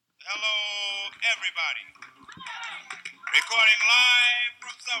Hello, everybody. Recording live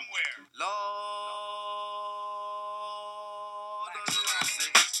from somewhere. Lord,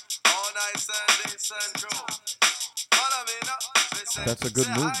 all night Sunday Central. Follow me now. That's a good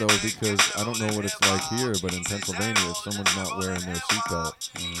move, though, because I don't know what it's like here, but in Pennsylvania, if someone's not wearing their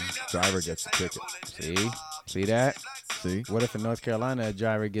seatbelt, driver gets a ticket. See that? See? What if in North Carolina a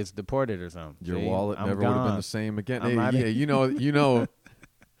driver gets deported or something? Your See? wallet I'm never would have been gone. the same again. I'm Hey, outta yeah, here.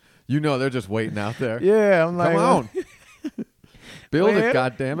 you know, they're just waiting out there. Yeah, I'm like, Come on. Build Well, it,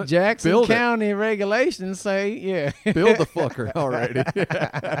 goddammit. Jackson Build County regulations say, yeah. it. Build the fucker already.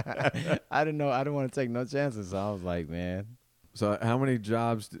 I didn't know. I didn't want to take no chances. So I was like, man. So how many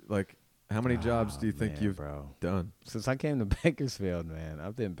jobs, do you think man, you've done? Since I came to Bakersfield, man,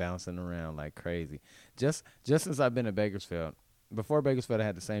 I've been bouncing around like crazy. Just since I've been to Bakersfield. Before Bakersfield, I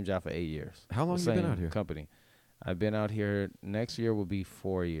had the same job for 8 years. How long The you been same out here? Company. I've been out here. Next year will be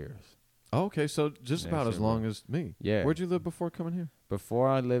 4 years. Oh, okay, so just about Next as year, long bro. as me. Yeah. Where'd you live before coming here? Before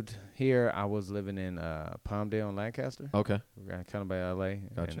I lived here, I was living in Palmdale and Lancaster. Okay. Kind of by L.A.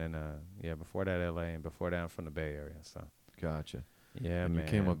 Gotcha. And then, before that, L.A. And before that, I'm from the Bay Area. So, Gotcha. yeah, And you man.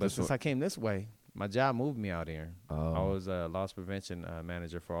 came up but this since way. I came this way, my job moved me out here. Oh. I was a loss prevention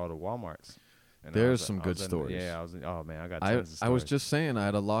manager for all the Walmarts. And There's some good stories. Yeah, oh, man, I got I tons of stories. was just saying I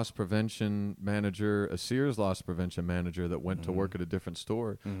had a loss prevention manager, a Sears loss prevention manager that went to work at a different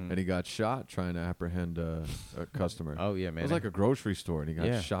store, and he got shot trying to apprehend a customer. Oh, yeah, It man. was like a grocery store, and he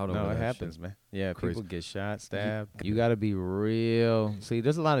got shot over No, that it happens, shit. man. Yeah, Crazy. people get shot, stabbed. You got to be real. See,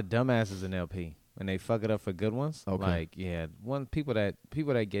 there's a lot of dumbasses in LP, and they fuck it up for good ones. Okay. Like, yeah, people that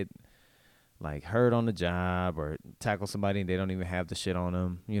get like hurt on the job or tackle somebody and they don't even have the shit on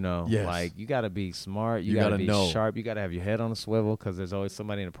them. You know, Yes. like you got to be smart. You You got to gotta be know. sharp. You got to have your head on a swivel because there's always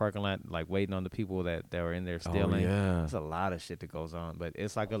somebody in the parking lot like waiting on the people that were in there stealing. Oh, yeah. There's a lot of shit that goes on, but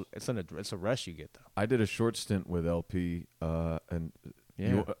it's like it's a rush you get though. I did a short stint with LP, and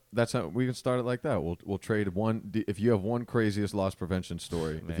Yeah. that's how we can start it like that. We'll trade one. If you have one craziest loss prevention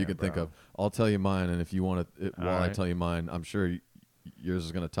story, if you Man, can think bro. of, I'll tell you mine. And if you want to, while I right. tell you mine, I'm sure yours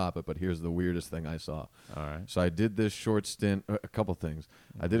is going to top it. But here's the weirdest thing I saw. All right. So I did this short stint, a couple things.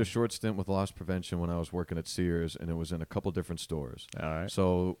 I did a short stint with loss prevention when I was working at Sears, and it was in a couple different stores. All right.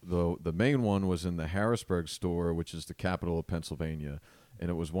 So the main one was in the Harrisburg store, which is the capital of Pennsylvania,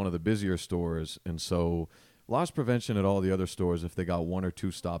 and it was one of the busier stores. And so loss prevention at all the other stores, if they got 1 or 2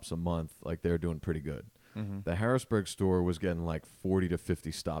 stops a month, like they're doing pretty good. The Harrisburg store was getting like 40 to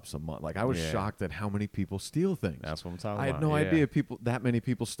 50 stops a month. Like I was Yeah. shocked at how many people steal things. That's what I'm talking I about. had no Yeah. idea that many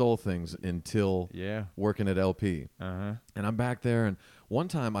people stole things until Yeah. working at LP. Uh-huh. And I'm back there, and one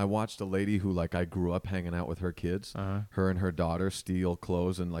time I watched a lady who, like, I grew up hanging out with her kids. Her and her daughter steal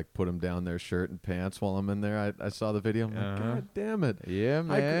clothes and, like, put them down their shirt and pants while I'm in there. I saw the video. I'm like, God damn it. Yeah,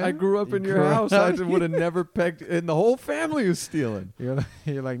 man. I grew up in your grew house. up- I would have never pegged, and the whole family was stealing.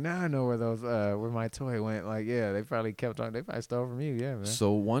 You're like, now I know where those where my toy went. Like, yeah, they probably kept on. They probably stole from you. Yeah, man.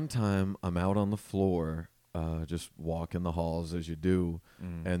 So one time I'm out on the floor, just walking the halls as you do,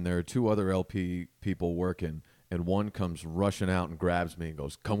 and there are 2 other LP people working, and one comes rushing out and grabs me and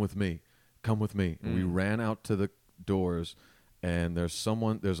goes, come with me. And we ran out to the doors, and there's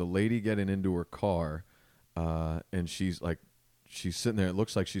a lady getting into her car, and she's sitting there. It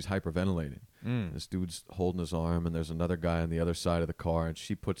looks like she's hyperventilating. This dude's holding his arm, and there's another guy on the other side of the car, and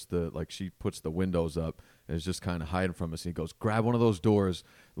she puts the windows up and is just kind of hiding from us. And he goes, grab one of those doors,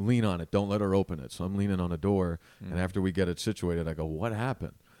 lean on it, don't let her open it. So I'm leaning on a door, and after we get it situated, I go, what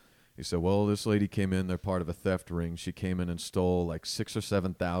happened? He said, well, this lady came in. They're part of a theft ring. She came in and stole like $6,000 or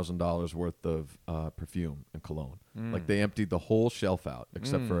 $7,000 worth of perfume and cologne. Like they emptied the whole shelf out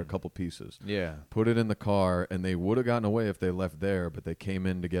except for a couple pieces. Yeah. Put it in the car, and they would have gotten away if they left there, but they came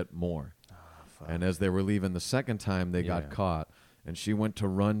in to get more. And as they were leaving the second time, they got caught. And she went to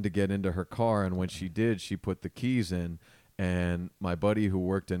run to get into her car, and when she did, she put the keys in. And my buddy who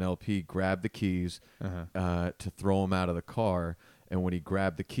worked in LP grabbed the keys to throw him out of the car. And when he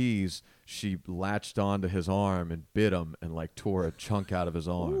grabbed the keys, she latched onto his arm and bit him and like tore a chunk out of his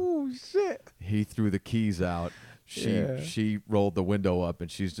arm. Oh shit. He threw the keys out. She rolled the window up, and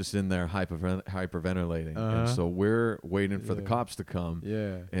she's just in there hyperventilating. And so we're waiting for the cops to come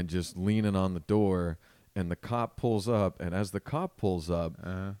and just leaning on the door. And the cop pulls up. And as the cop pulls up,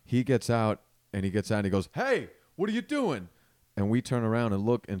 he gets out and he goes, hey, what are you doing? And we turn around and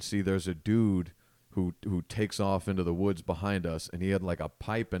look and see there's a dude who takes off into the woods behind us, and he had like a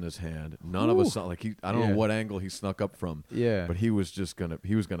pipe in his hand. None of us saw, like I don't know what angle he snuck up from. Yeah. But he was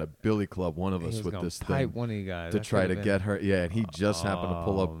gonna billy club one of us with this pipe thing one of you guys. to try to get her. Yeah, and he just happened to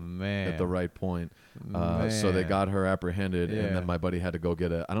pull up at the right point. So they got her apprehended, and then my buddy had to go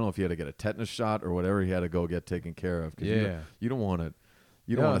get I don't know if he had to get a tetanus shot or whatever he had to go get taken care of. Yeah. You don't want it.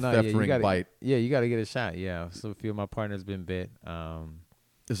 You don't want a theft ring bite. Yeah, you got to get a shot. Yeah. So a few of my partners been bit.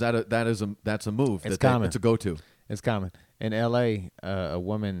 That's a move. It's common. It's a go-to. It's common. In L.A., a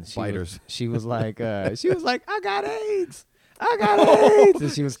woman, Biters. She was like, I got AIDS. I got AIDS.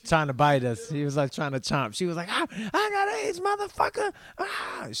 And she was trying to bite us. She was like trying to chomp. She was like, I got AIDS, motherfucker.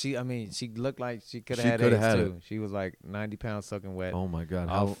 She looked like she could have had AIDS too. She was like 90 pounds soaking wet. Oh my God.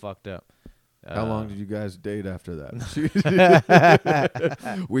 All fucked up. How long did you guys date after that?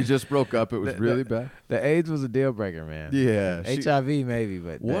 We just broke up. It was really bad. The AIDS was a deal breaker, man. Yeah. HIV maybe,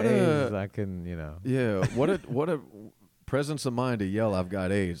 but the AIDS, I couldn't, Yeah. What a presence of mind to yell, I've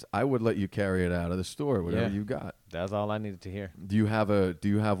got AIDS. I would let you carry it out of the store, whatever you got. That's all I needed to hear. Do you have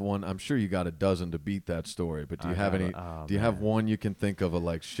one? I'm sure you got a dozen to beat that story, but do you have any? Do you have one you can think of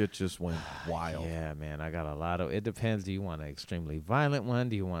like shit just went wild? Yeah, man, I got a lot of. It depends. Do you want an extremely violent one?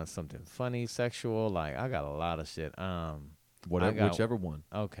 Do you want something funny, sexual? Like I got a lot of shit. Whichever one.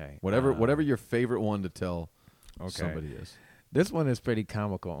 Okay. Whatever your favorite one to tell somebody is. This one is pretty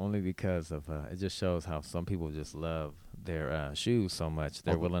comical only because of it just shows how some people just love their shoes so much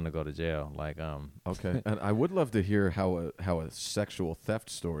they're willing to go to jail. Like okay, and I would love to hear how a sexual theft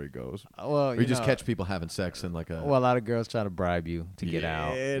story goes. Well, you just catch people having sex in like a. Well, a lot of girls try to bribe you to get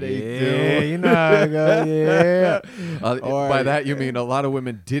out. Yeah, they do. You know how it goes. Yeah. By that you mean a lot of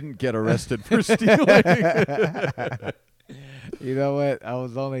women didn't get arrested for stealing. You know what?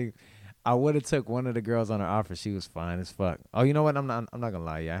 I would have took one of the girls on her offer. She was fine as fuck. Oh, you know what? I'm not gonna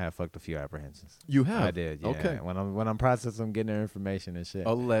lie. Yeah, I have fucked a few apprehensions. You have? I did. Yeah. Okay. When I'm processing, getting their information and shit.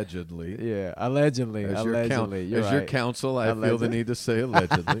 Allegedly. Yeah. Allegedly. As Your counsel, I feel the need to say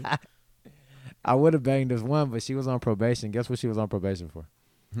allegedly. I would have banged this one, but she was on probation. Guess what she was on probation for?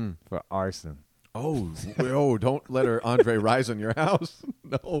 For arson. Oh, don't let her Andre rise in your house.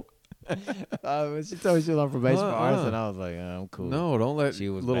 No. When she told me she was on probation for arson, I was like, I'm cool. No, don't let. She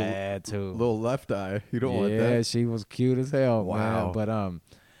was bad too. Little left eye. You don't want that. Yeah, she was cute as hell. Wow. Man. But I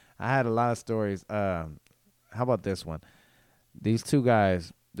had a lot of stories. How about this one? These two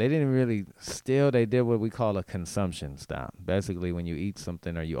guys, they didn't really steal. They did what we call a consumption stop. Basically, when you eat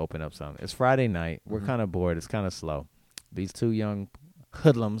something or you open up something. It's Friday night. We're kind of bored. It's kind of slow. These two young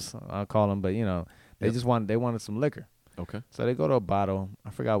hoodlums, I'll call them, but they wanted some liquor. Okay. So they go to a bottle. I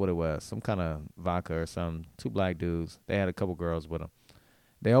forgot what it was. Some kind of vodka or something. Two black dudes. They had a couple girls with them.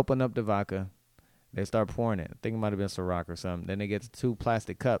 They open up the vodka. They start pouring it. I think it might have been Ciroc or something. Then they get two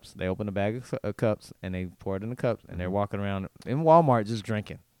plastic cups. They open a bag of cups, and they pour it in the cups, and they're walking around in Walmart just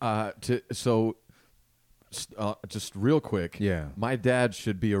drinking. Just real quick. Yeah. My dad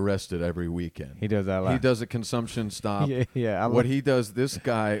should be arrested every weekend. He does that a lot. He does a consumption stop. Yeah. What he does, this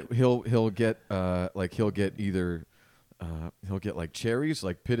guy, he'll get either. He'll get like cherries,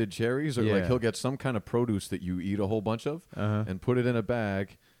 like pitted cherries, or like he'll get some kind of produce that you eat a whole bunch of and put it in a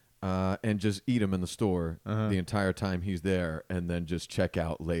bag and just eat them in the store the entire time he's there, and then just check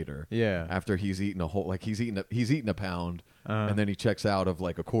out later. Yeah. After he's eaten a whole, like he's eaten a pound, and then he checks out of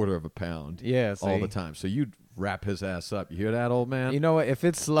like a quarter of a pound. Yeah. All the time. So you'd wrap his ass up. You hear that, old man? You know what? If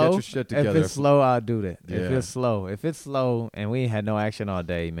it's slow, get your shit together. If it's slow, I'll do that. Yeah. If it's slow, and we ain't had no action all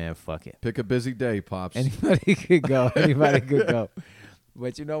day, man, fuck it. Pick a busy day, pops. Anybody could go.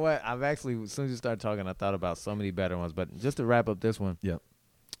 But you know what? I've actually, as soon as you start talking, I thought about so many better ones. But just to wrap up this one,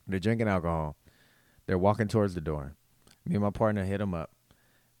 they're drinking alcohol. They're walking towards the door. Me and my partner hit them up.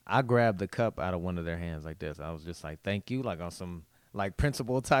 I grabbed the cup out of one of their hands like this. I was just like, "Thank you," like on some. Like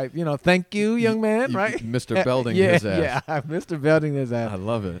principal type, thank you, young man, right? Mr. Belding his ass. Yeah, Mr. Belding his ass. I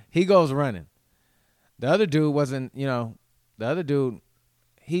love it. He goes running. The other dude wasn't,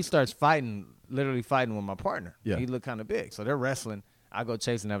 he starts literally fighting with my partner. Yeah. He looked kind of big. So they're wrestling. I go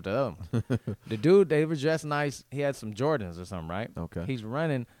chasing after the other one. The dude, they were dressed nice. He had some Jordans or something, right? Okay. He's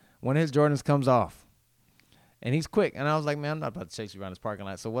running. One of his Jordans comes off. And he's quick. And I was like, man, I'm not about to chase you around this parking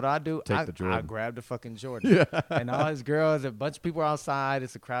lot. So what I do, I grab the fucking Jordan. Yeah. And all his girls, a bunch of people are outside.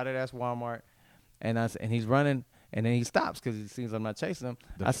 It's a crowded-ass Walmart. And he's running. And then he stops because he sees I'm not chasing him.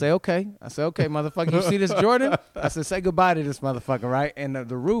 I say, okay, motherfucker, you see this Jordan? I said, say goodbye to this motherfucker, right? And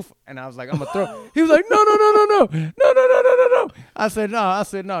the roof, and I was like, I'm going to throw. He was like, no. I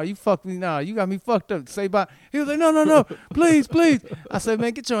said, no, you fucked me. No, you got me fucked up. Say bye. He was like, no, please. I said,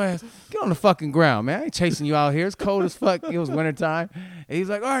 man, get your ass. Get on the fucking ground, man. I ain't chasing you out here. It's cold as fuck. It was wintertime. And he's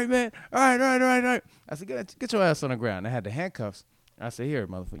like, all right, man. All right. I said, get your ass on the ground. I had the handcuffs. I said, here,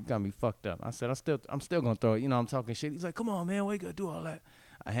 motherfucker, you got me fucked up. I said, I'm still going to throw it. You know, I'm talking shit. He's like, come on, man. Why you got to do all that?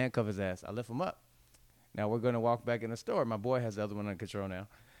 I handcuff his ass. I lift him up. Now we're going to walk back in the store. My boy has the other one under control now.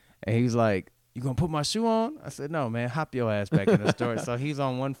 And he's like, you going to put my shoe on? I said, no, man. Hop your ass back in the store. So he's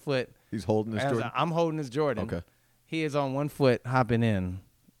on one foot. He's holding his Jordan? I'm holding his Jordan. Okay. He is on one foot hopping in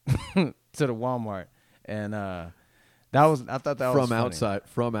to the Walmart. And I thought that was funny.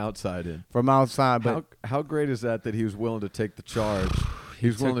 From outside in. From outside. But how great is that he was willing to take the charge? He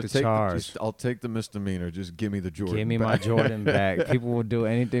was willing to take charge. I'll take the misdemeanor. Just give me the Jordan. Give me back. my Jordan back. People would do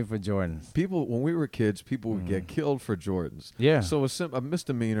anything for Jordans. When we were kids, people would get killed for Jordans. Yeah. So a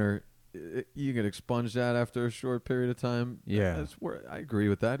misdemeanor, you can expunge that after a short period of time. Yeah. That's where I agree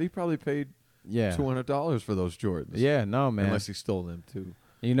with that. He probably paid $200 for those Jordans. Yeah, no, man. Unless he stole them too.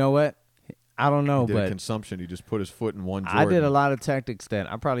 You know what? I don't know, he did but consumption. He just put his foot in one Jordan. I did a lot of tactics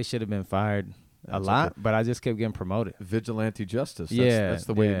that I probably should have been fired but I just kept getting promoted. Vigilante justice. That's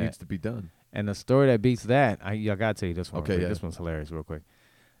the way it needs to be done. And the story that beats that, I got to tell you this one. Okay, This one's hilarious real quick.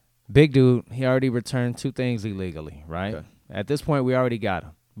 Big dude, he already returned 2 things illegally, right? Okay. At this point, we already got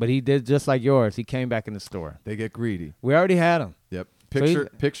him. But he did just like yours. He came back in the store. They get greedy. We already had him. Yep.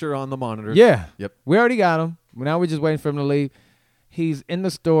 Picture on the monitor. Yeah. Yep. We already got him. Now we're just waiting for him to leave. He's in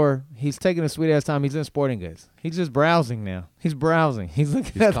the store. He's taking a sweet ass time. He's in sporting goods. He's just browsing now. He's browsing. He's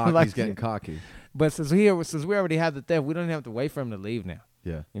looking at cocky. He's getting cocky. But since we already have the theft, we don't even have to wait for him to leave now.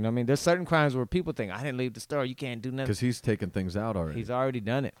 Yeah. You know what I mean? There's certain crimes where people think, I didn't leave the store. You can't do nothing. Because he's taking things out already. He's already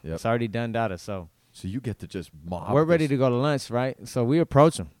done it. Yep. It's already done data. So you get to just mob. We're ready to go to lunch, right? So we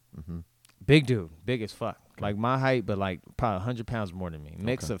approach him. Mm-hmm. Big dude. Big as fuck. Okay. Like my height, but like probably 100 pounds more than me.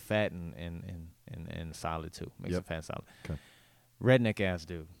 Mix of fat and solid too. Mix of fat and solid. Okay. Redneck ass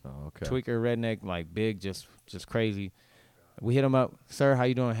dude. Oh, okay. Tweaker, redneck, like big, just crazy. We hit him up. Sir, how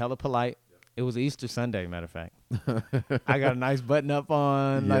you doing? Hella polite. It was Easter Sunday, matter of fact. I got a nice button up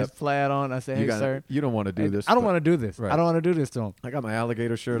on, nice plaid on. I said, hey, sir. You don't want to do this. I don't want to do this. Right. I don't want to do this to him. I got my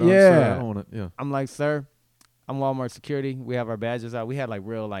alligator shirt on. Yeah. So I don't want to, yeah. I'm like, sir, I'm Walmart security. We have our badges out. We had like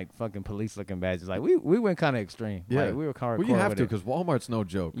real like fucking police looking badges. Like we went kind of extreme. Yeah. Like, we were hardcore. Well, you have to because Walmart's no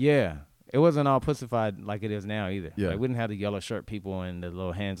joke. Yeah. It wasn't all pussified like it is now either. Yeah. Like, we didn't have the yellow shirt people and the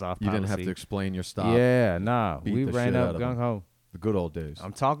little hands-off policy. You didn't have to explain your stop. Yeah, nah. We ran up gung-ho. The good old days.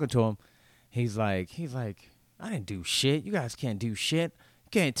 I'm talking to him. He's like, I didn't do shit. You guys can't do shit. You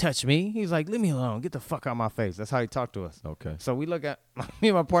can't touch me. He's like, leave me alone. Get the fuck out of my face. That's how he talked to us. Okay. So we look at me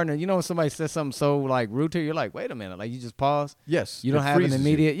and my partner. You know when somebody says something so like rude to you, you're like, wait a minute. Like you just pause. Yes. You don't have an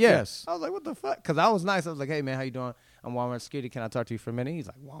immediate. Yeah. Yes. I was like, what the fuck? Because I was nice. I was like, hey man, how you doing? I'm Walmart security. Can I talk to you for a minute? He's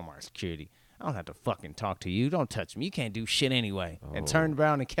like, Walmart security. I don't have to fucking talk to you. Don't touch me. You can't do shit anyway. Oh. And turned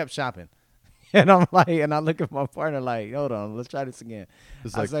around and kept shopping. And I'm like, and I look at my partner like, hold on, let's try this again.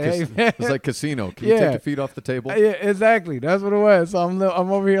 It's like, hey, it's like casino. Can you take your feet off the table? Yeah, exactly. That's what it was. So I'm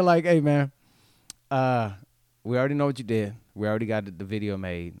over here like, hey man, we already know what you did. We already got the video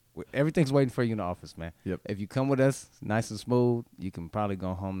made. Everything's waiting for you in the office, man. Yep. If you come with us, nice and smooth, you can probably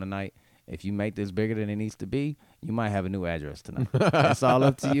go home tonight. If you make this bigger than it needs to be, you might have a new address tonight. It's all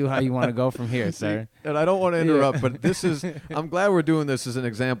up to you how you want to go from here, sir. And I don't want to interrupt, but this is, I'm glad we're doing this as an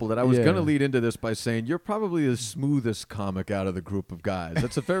example that I was going to lead into this by saying you're probably the smoothest comic out of the group of guys.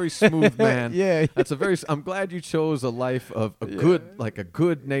 That's a very smooth man. That's I'm glad you chose a life of a good, like a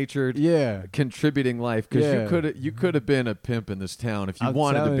good-natured, contributing life because you could have been a pimp in this town if you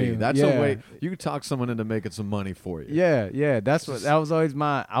wanted to be. That's a way you could talk someone into making some money for you. Yeah. That was always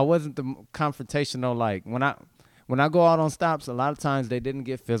I wasn't the confrontational, like when I go out on stops, a lot of times they didn't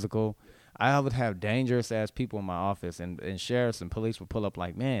get physical. I would have dangerous ass people in my office, and sheriffs and police would pull up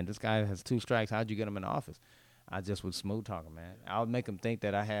like, man, this guy has 2 strikes. How'd you get him in the office? I just would smooth talk him, man. I would make them think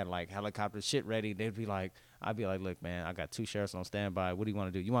that I had like helicopter shit ready. I'd be like, look, man, I got 2 sheriffs on standby. What do you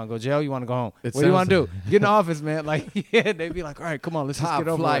want to do? You want to go to jail? You want to go home? What do you want to do? Get in the office, man. Like, yeah, they'd be like, all right, come on, let's just get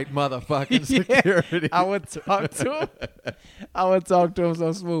over flight, it. motherfucking security. I would talk to him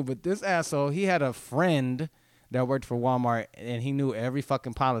so smooth. But this asshole, he had a friend that worked for Walmart, and he knew every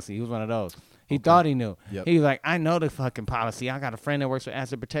fucking policy. He was one of those. He thought he knew. Yep. He was like, I know the fucking policy. I got a friend that works for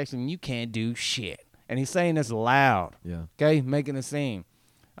asset protection. You can't do shit. And he's saying this loud. Yeah. Okay, making a scene.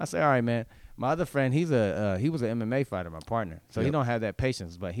 I say, all right, man. My other friend, he was an MMA fighter, my partner. So he don't have that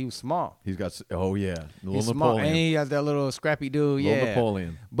patience, but he was small. He's got, little He's Napoleon. Small, and he has that little scrappy dude. Little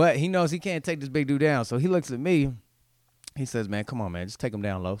Napoleon. But he knows he can't take this big dude down. So he looks at me. He says, man, come on, man. Just take him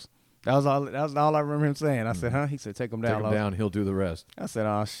down, Los. That was all I remember him saying. I said, huh? He said, take him down, Take him Los. down, he'll do the rest. I said,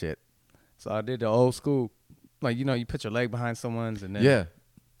 oh, shit. So I did the old school, like, you put your leg behind someone's, and then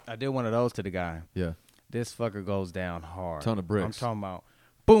I did one of those to the guy. Yeah. This fucker goes down hard. Ton of bricks. I'm talking about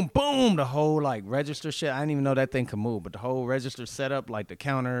boom, boom, the whole like register shit. I didn't even know that thing could move, but the whole register setup, like the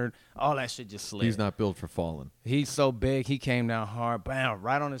counter, all that shit just slid. He's not built for falling. He's so big, he came down hard, bam,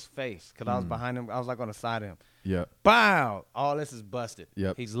 right on his face. Cause I was behind him, I was like on the side of him. Yep. Bow! All this is busted.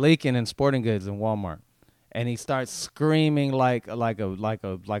 Yep. He's leaking in sporting goods in Walmart. And he starts screaming like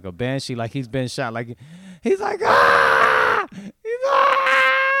a banshee, like he's been shot. Like he's like, ah! He's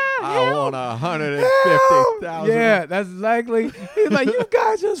I want 150,000. Yeah, that's exactly. He's like, you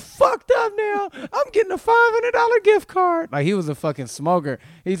guys just fucked up now. I'm getting a $500 gift card. Like he was a fucking smoker.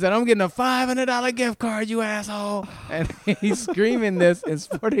 He said, I'm getting a $500 gift card, you asshole. And he's screaming this in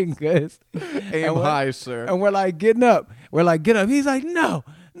sporting goods. Aim high, sir. And we're like, getting up. We're like, get up. He's like, no,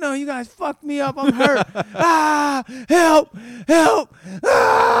 you guys fucked me up. I'm hurt. Help.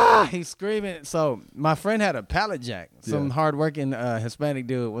 He's screaming. So my friend had a pallet jack. Some hardworking Hispanic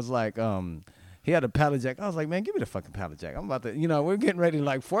dude was like, he had a pallet jack. I was like, man, give me the fucking pallet jack. I'm about to, we're getting ready to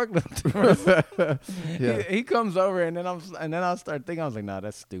like forklift. He comes over and then I start thinking, I was like, nah,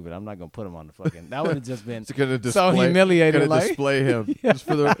 that's stupid. I'm not gonna put him on the fucking. That would have just been so humiliating. Gonna display him just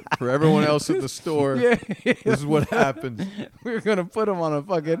for everyone else at the store. This is what happens. We were gonna put him on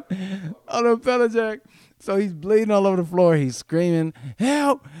a pallet jack. So he's bleeding all over the floor. He's screaming,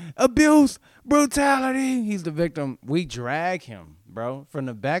 help, abuse, brutality. He's the victim. We drag him, bro, from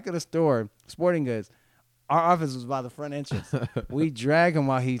the back of the store, sporting goods. Our office was by the front entrance. We drag him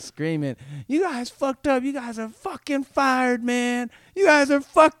while he's screaming, you guys fucked up. You guys are fucking fired, man. You guys are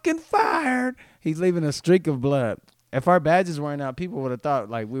fucking fired. He's leaving a streak of blood. If our badges weren't out, people would have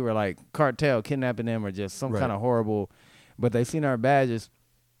thought like we were like cartel kidnapping them or just some kind of horrible. But they seen our badges.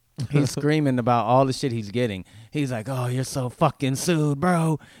 He's screaming about all the shit he's getting. He's like, oh, you're so fucking sued,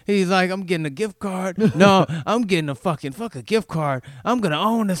 bro. He's like, I'm getting a gift card. No, I'm getting a fucking gift card. I'm going to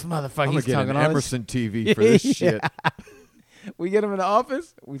own this motherfucker. I'm going to get an Emerson TV for this shit. We get him in the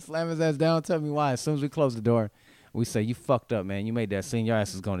office. We slam his ass down. Tell me why. As soon as we close the door, we say, you fucked up, man. You made that scene. Your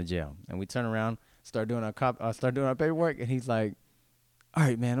ass is going to jail. And we turn around, start doing our paperwork. And he's like, all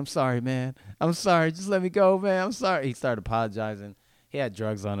right, man, I'm sorry, man. I'm sorry. Just let me go, man. I'm sorry. He started apologizing. He had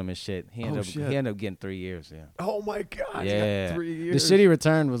drugs on him and shit. He ended up getting 3 years. Yeah. Oh my God. Yeah. He got 3 years. The shitty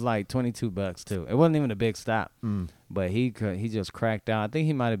return was like $22 too. It wasn't even a big stop. But he just cracked out. I think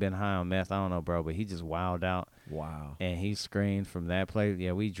he might have been high on meth. I don't know, bro. But he just wilded out. Wow. And he screamed from that place.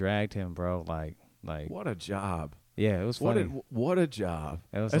 Yeah, we dragged him, bro. Like. What a job. Yeah, it was funny. What a job.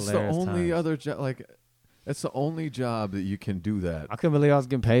 It was That's hilarious. the only other job. That's the only job that you can do that. I couldn't believe I was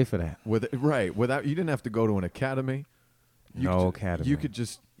getting paid for that. Without you didn't have to go to an academy. Academy. You could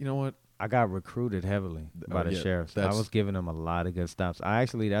just, you know what? I got recruited heavily by the sheriffs. I was giving them a lot of good stops.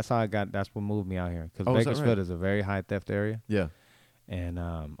 That's what moved me out here. Because Bakersfield is a very high theft area. Yeah. And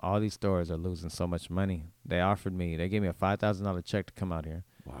all these stores are losing so much money. They gave me a $5,000 check to come out here.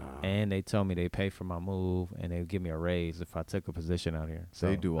 Wow. And they told me they pay for my move and they would give me a raise if I took a position out here. So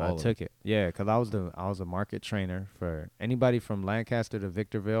they do all I took it. Yeah, because I was a market trainer for anybody from Lancaster to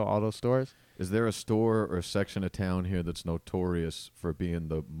Victorville, all those stores. Is there a store or a section of town here that's notorious for being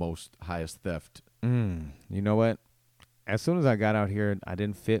the highest theft? You know what? As soon as I got out here, I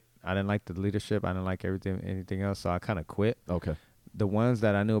didn't fit. I didn't like the leadership. I didn't like anything else, so I kind of quit. Okay. The ones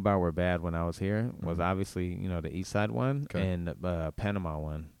that I knew about were bad when I was here was obviously, the East Side one and Panama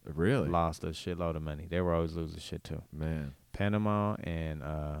one. Really? Lost a shitload of money. They were always losing shit too. Man. Panama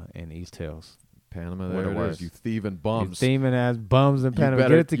and East Hills. Panama, there it is. You thieving bums. You thieving ass bums in Panama.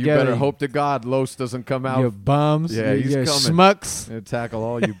 Get it together. You better hope to God Los doesn't come out. You bums. Yeah, he's coming. Schmucks. And tackle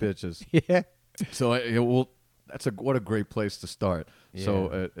all you bitches. Yeah. So what a great place to start. Yeah.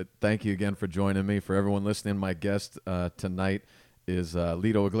 So thank you again for joining me. For everyone listening, my guest tonight is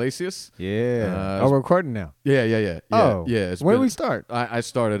Lito Iglesias. Yeah. We're recording now. Yeah. Oh. Yeah. When did we start? I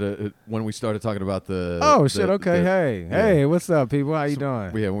started when we started talking about the... Oh, shit. Okay. Hey, what's up, people? How you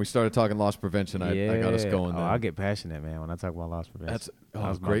doing? Yeah, when we started talking loss prevention, I got us going there. I get passionate, man, when I talk about loss prevention.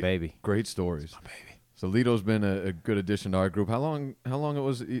 That's my baby. Great stories. That's my baby. So Lito's been a good addition to our group. How long it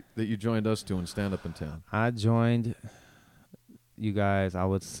was that you joined us doing stand-up in town? I joined... you guys, I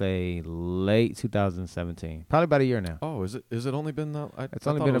would say late 2017. Probably about a year now. Oh, is it only been that? It's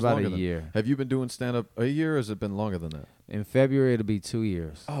only been about a year. Have you been doing stand-up a year, or has it been longer than that? In February, it'll be 2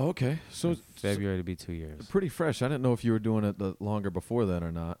 years. Oh, okay. So February, it'll be 2 years. Pretty fresh. I didn't know if you were doing it longer before that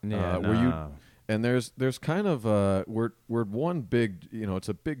or not. Yeah, were you? And there's kind of we're one big, it's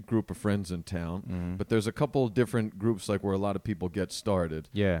a big group of friends in town, but there's a couple of different groups like where a lot of people get started.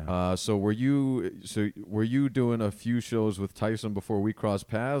 Yeah. So were you doing a few shows with Tyson before we crossed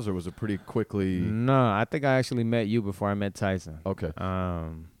paths, or was it pretty quickly? No, I think I actually met you before I met Tyson. Okay.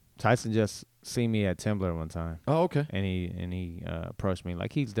 Tyson just seen me at Timber one time. Oh, okay. And he approached me.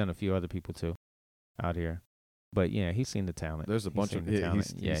 Like, he's done a few other people too out here. But yeah, he's seen the talent. There's a bunch of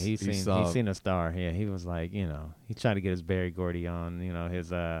talent. He's seen a star. Yeah, he was like, he tried to get his Barry Gordy on, his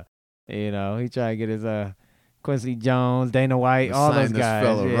he tried to get his Quincy Jones, Dana White, all those guys.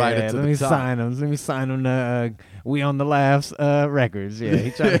 Yeah, right into let me sign him. Let me sign him to We on the Laughs records. Yeah, he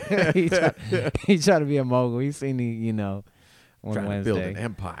tried to be a mogul. He's seen the on trying Wednesday. to build an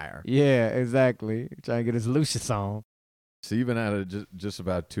empire. Yeah, exactly. Trying to get his Lucius on. So you've been at it just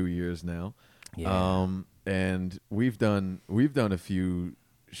about 2 years now. Yeah. And we've done a few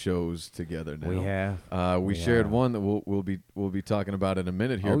shows together now. We have. We shared one that we'll be talking about in a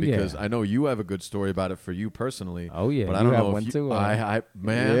minute here because I know you have a good story about it for you personally. Oh yeah, but I don't know one if too.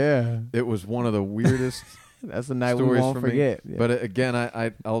 It was one of the weirdest. That's the night we won't forget. Yeah. But again,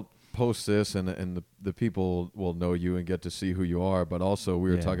 I'll post this and the people will know you and get to see who you are. But also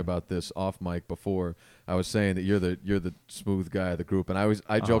we were talking about this off mic before. I was saying that you're the smooth guy of the group, and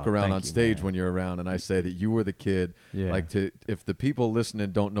I joke around on stage when you're around, and I say that you were the kid. Yeah. If the people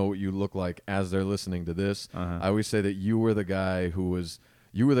listening don't know what you look like as they're listening to this, I always say that you were the guy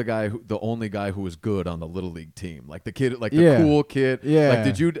the only guy who was good on the little league team, like the kid, like the cool kid. Yeah. Like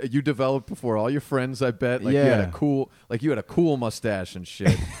did you develop before all your friends? I bet. Like you had a cool mustache and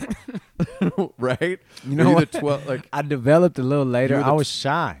shit. Right? You know what? I developed a little later. I was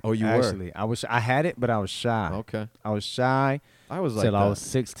shy. Oh, you actually. were? I had it, but I was shy. Okay. I was shy. I was like till that. I was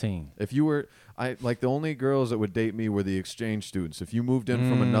 16. If you were, the only girls that would date me were the exchange students. If you moved in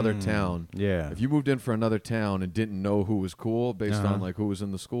from another town, if you moved in for another town and didn't know who was cool based on like who was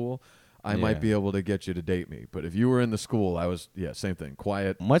in the school, I might be able to get you to date me. But if you were in the school, I was same thing,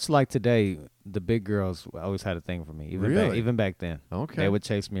 quiet. Much like today, the big girls always had a thing for me. Even back then. Okay. They would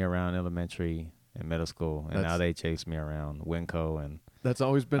chase me around elementary and middle school, and now they chase me around Winco and. That's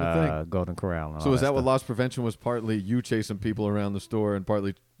always been a thing. Golden Corral. And so is that stuff. What loss prevention was? Partly you chasing people around the store, and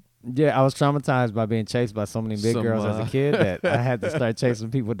partly. Yeah, I was traumatized by being chased by so many big girls as a kid that I had to start chasing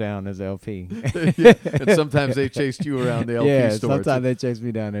people down as LP. And sometimes they chased you around the LP store. Yeah, sometimes they chased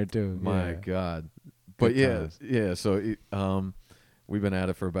me down there too. My God. But so we've been at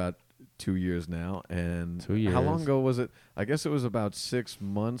it for about 2 years now. And 2 years. How long ago was it? I guess it was about 6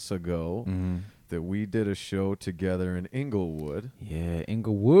 months ago that we did a show together in Inglewood. Yeah,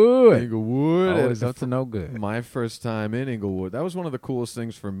 Inglewood. Always up to no good. My first time in Inglewood. That was one of the coolest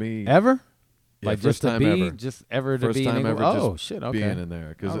things for me. Ever? Yeah, like just to be, just ever to be in Inglewood? Being in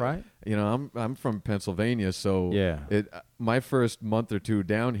there. All right. I'm from Pennsylvania, so my first month or two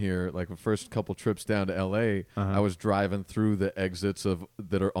down here, like the first couple trips down to L.A., I was driving through the exits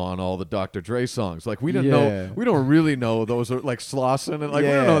that are on all the Dr. Dre songs. Like we don't really know those are like Slauson and like we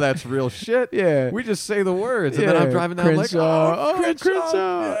don't know that's real shit. Yeah, we just say the words, and then I'm driving down Crenshaw.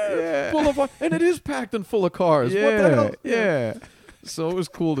 Crenshaw, Boulevard, and it is packed and full of cars. Yeah, what the hell? Yeah. So it was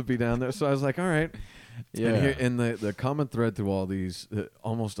cool to be down there. So I was like, all right. Yeah. And here, in the common thread through all these,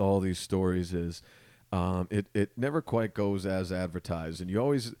 almost all these stories is, it never quite goes as advertised, and you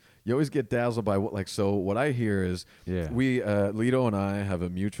always get dazzled by what what I hear is we Lito and I have a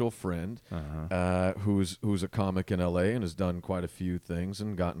mutual friend who's a comic in LA and has done quite a few things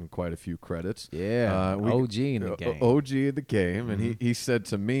and gotten quite a few credits. OG in the game. OG in the game, and he said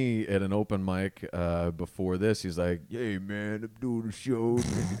to me at an open mic before this, he's like, "Hey man, I'm doing a show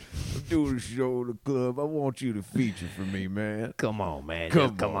at the club. I want you to feature for me, man. Come on, man.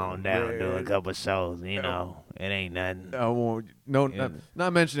 Come on down, man. Do a couple shows. It ain't nothing. I won't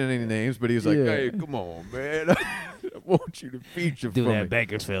not mentioning any names, but he's like, hey, come on, man. I want you to feature for me. Do that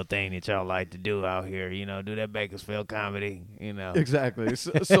Bakersfield thing that y'all like to do out here, do that Bakersfield comedy, Exactly.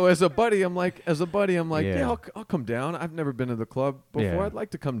 So as a buddy, I'm like, yeah, I'll come down. I've never been to the club before. Yeah. I'd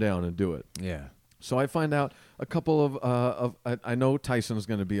like to come down and do it. Yeah. So I find out a couple of I know Tyson's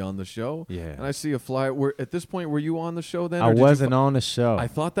going to be on the show. Yeah. And I see a flyer. At this point, were you on the show then? I wasn't on the show. I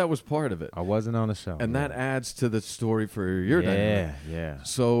thought that was part of it. I wasn't on the show. And that adds to the story for your dynamic. Yeah.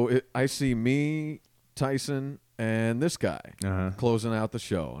 So I see me, Tyson, and this guy closing out the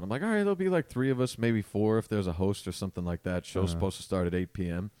show. And I'm like, all right, there'll be like 3 of us, maybe 4 if there's a host or something like that. Show's supposed to start at 8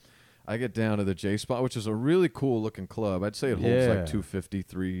 p.m. I get down to the J Spot, which is a really cool looking club. I'd say it holds like 250,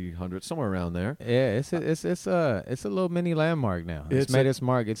 300, somewhere around there. Yeah, it's a little mini landmark now. It's made its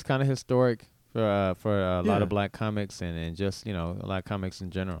mark. It's kind of historic for a lot of black comics and just a lot of comics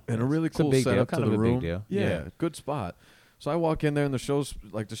in general. And a really cool setup to the room. Big deal. Yeah, good spot. So I walk in there, and the show's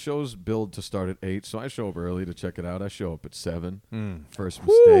billed to start at 8. So I show up early to check it out. I show up at 7. First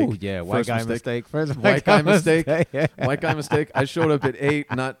mistake. Woo, yeah, white guy mistake. First white guy mistake. White guy mistake. I showed up at 8.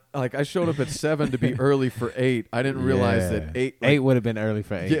 I showed up at 7 to be early for 8. I didn't realize that 8. 8 would have been early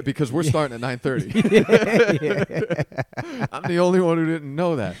for 8. Yeah, because we're starting at 9:30. I'm the only one who didn't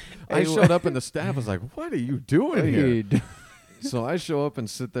know that. I showed up, and the staff was like, "What are you doing here?" So I show up and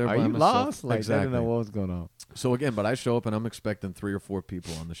sit there by myself. Are you lost? Like, exactly. I didn't know what was going on. So again, but I show up, and I'm expecting 3 or 4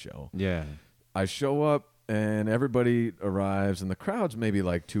 people on the show. Yeah. I show up, and everybody arrives, and the crowd's maybe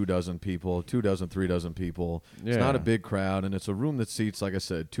like 2 dozen people, 2 dozen, 3 dozen people. Yeah. It's not a big crowd, and it's a room that seats, like I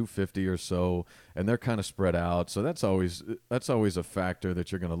said, 250 or so, and they're kind of spread out. So that's always a factor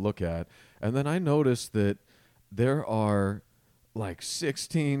that you're going to look at. And then I noticed that there are like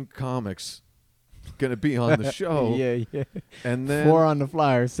 16 comics going to be on the show. Yeah. And then 4 on the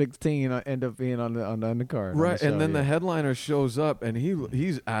flyer, 16 end up being on the undercard. Right, the show, and then the headliner shows up, and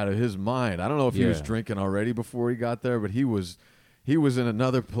he's out of his mind. I don't know if he was drinking already before he got there, but he was in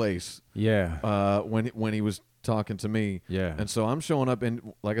another place. Yeah. When he was talking to me. Yeah. And so I'm showing up,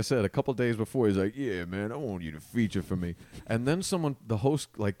 and like I said, a couple days before, he's like, "Yeah, man, I want you to feature for me." And then the host,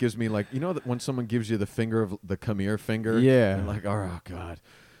 like, gives me, like, you know, that when someone gives you the finger of the come here finger. Yeah. And like, oh God.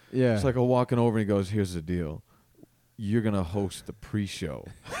 Yeah. It's like I'm walking over, and he goes, "Here's the deal. You're going to host the pre-show."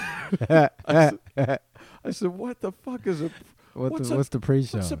 I said, "What the fuck is what's the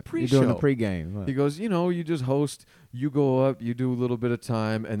pre-show? What's a pre-show? You're doing the pre-game." What? He goes, "You just host, you go up, you do a little bit of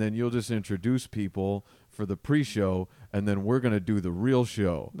time, and then you'll just introduce people for the pre-show, and then we're going to do the real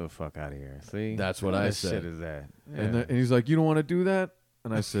show." The fuck out of here. See? That's what I said. Shit is that? Yeah. And he's like, "You don't want to do that?"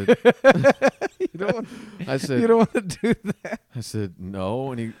 And I said, You don't want to do that? I said,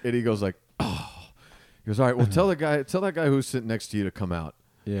 "No." And he goes like, "Oh." He goes, "All right, well, tell that guy who's sitting next to you to come out."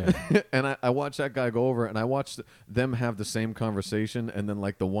 Yeah. And I watched that guy go over, and I watched them have the same conversation, and then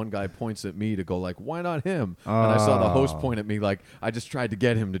like the one guy points at me to go like, "Why not him?" And I saw the host point at me like, I just tried to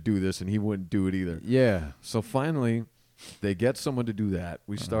get him to do this, and he wouldn't do it either. Yeah. So finally, they get someone to do that.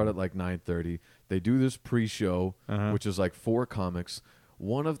 We start at like 9:30. They do this pre-show, which is like 4 comics.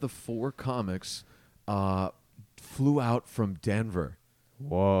 One of the 4 comics flew out from Denver.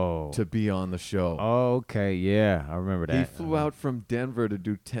 Whoa. To be on the show. Oh, okay, yeah. I remember that. He flew out from Denver to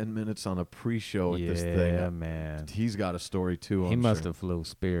do 10 minutes on a pre-show at this thing. Yeah, man. He's got a story, too, He must have flew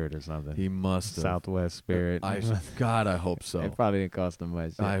Spirit or something. He must have. Southwest Spirit. God, I hope so. It probably didn't cost him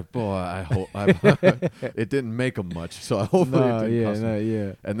much. I hope. It didn't make him much, so hopefully it didn't cost him.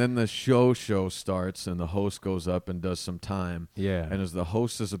 Yeah. And then the show starts, and the host goes up and does some time. Yeah. And as the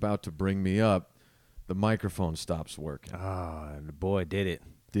host is about to bring me up, the microphone stops working. Oh, the boy did it.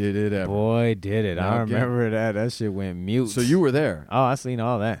 Did it ever? Boy, did it. I remember that. That shit went mute. So you were there. Oh, I seen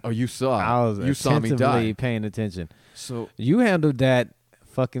all that. Oh, you saw it. I was you saw me die. paying attention. So you handled that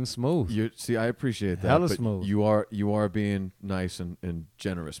fucking smooth. See, I appreciate that. Hella but smooth. You are being nice and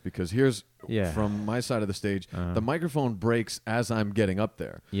generous, because here's from my side of the stage, the microphone breaks as I'm getting up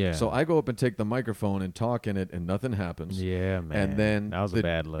there. Yeah. So I go up and take the microphone and talk in it, and nothing happens. Yeah, man. And then that was a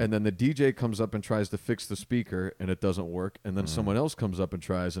bad look. And then the DJ comes up and tries to fix the speaker, and it doesn't work. And then someone else comes up and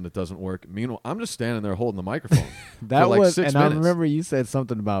tries, and it doesn't work. Meanwhile, I'm just standing there holding the microphone. That for like was, 6 and minutes. I remember you said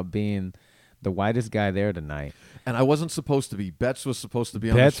something about being the whitest guy there tonight. And I wasn't supposed to be. Betts was supposed to be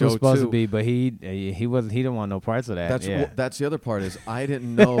on the show too. Betts was supposed to be, but he didn't want no parts of that. That's the other part is I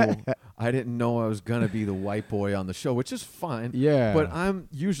didn't know I was gonna be the white boy on the show, which is fine. Yeah. But I'm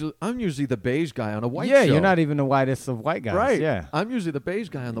usually the beige guy on a white show. Yeah, you're not even the whitest of white guys. Right. Yeah. I'm usually the beige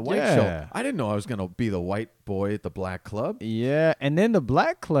guy on the white show. I didn't know I was gonna be the white boy at the black club. Yeah. And then the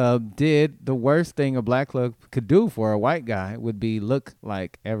black club did the worst thing a black club could do for a white guy would be look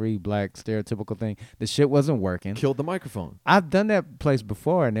like every black stereotypical thing. The shit wasn't working. Killed the microphone. I've done that place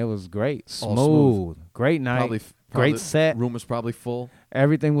before, and it was great. Smooth. Great night. Probably great set. Room was probably full.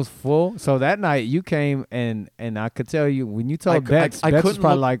 Everything was full. So that night you came, and I could tell you when you told Betts was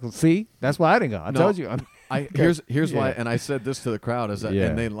probably like, see, that's why I didn't go. I told you. Here's why, and I said this to the crowd,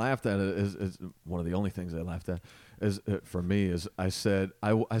 and they laughed at it. Is one of the only things they laughed at. For me is I said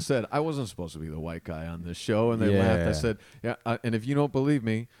I wasn't supposed to be the white guy on this show, and they laughed. I said, yeah, and if you don't believe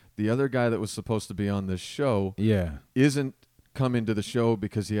me, the other guy that was supposed to be on this show isn't coming to the show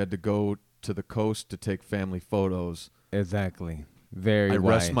because he had to go to the coast to take family photos. Exactly. Very I white.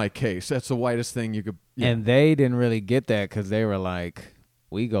 rest my case. That's the whitest thing you could. Yeah. And they didn't really get that because they were like,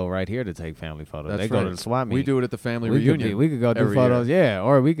 we go right here to take family photos. They go to the swap meet. We do it at the family reunion. We could go do photos,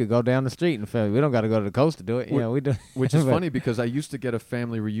 or we could go down the street and film. We don't got to go to the coast to do it. We do. Which is funny because I used to get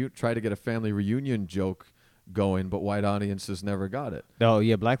try to get a family reunion joke going, but white audiences never got it. Oh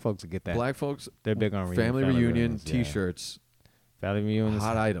yeah, black folks get that. Black folks, they're big on family reunion T-shirts. Yeah. Family reunions,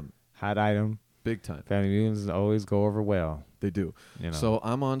 hot item, big time. Family reunions always go over well. They do. You know. So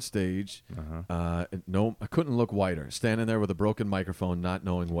I'm on stage. No, I couldn't look whiter. Standing there with a broken microphone, not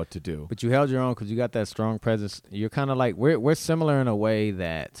knowing what to do. But you held your own because you got that strong presence. You're kind of like we're similar in a way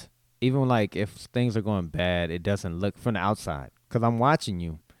that even like if things are going bad, it doesn't look from the outside because I'm watching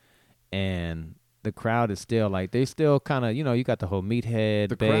you, and the crowd is still like they still kind of you got the whole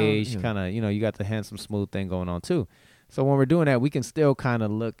meathead beige kind of you got the handsome smooth thing going on too. So when we're doing that, we can still kind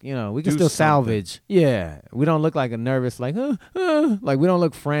of look, we can still salvage. Yeah. We don't look like a nervous, like we don't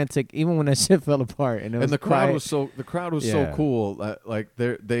look frantic, even when that shit fell apart. And the crowd was so so cool. Like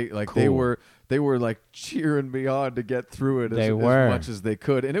cool. they were like cheering me on to get through it as much as they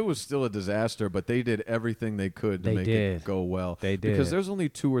could. And it was still a disaster, but they did everything they could to make it go well. They did. Because there's only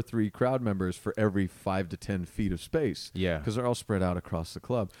 2 or 3 crowd members for every 5 to 10 feet of space. Yeah. Because they're all spread out across the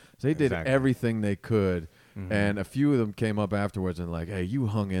club. So they did everything they could. Mm-hmm. And a few of them came up afterwards and like, hey, you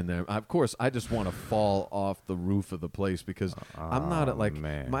hung in there. Of course, I just want to fall off the roof of the place because I'm not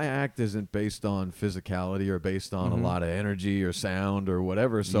my act isn't based on physicality or based on a lot of energy or sound or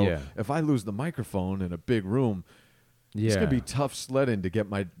whatever. So if I lose the microphone in a big room, it's going to be tough sledding to get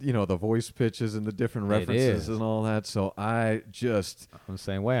my, the voice pitches and the different references and all that. So I'm the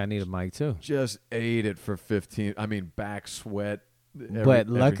same way. I need a mic too. Just ate it for 15. I mean, back sweat. But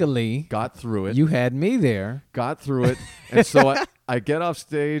luckily, got through it. You had me there. Got through it. And so I get off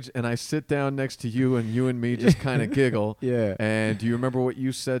stage and I sit down next to you and you and me just kind of giggle. Yeah. And do you remember what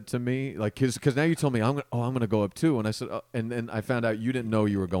you said to me? Like, because now you told me, I'm going to go up too. And I said, and then I found out you didn't know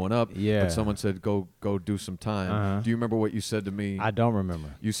you were going up. Yeah. But someone said, go do some time. Do you remember what you said to me? I don't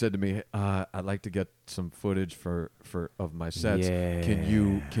remember. You said to me, I'd like to get some footage of my sets. Yeah.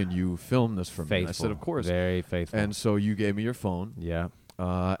 Can you film this for me? I said, of course. Very faithful. And so you gave me your phone. Yeah.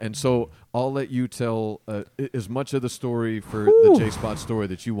 And so I'll let you tell as much of the story for the J-Spot story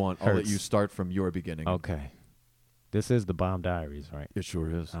that you want. I'll let you start from your beginning. Okay. This is the Bomb Diaries, right? It sure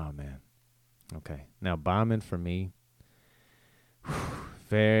is. Oh, man. Okay. Now, bombing for me,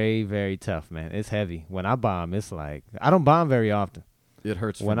 very, very tough, man. It's heavy. When I bomb, it's like, I don't bomb very often. It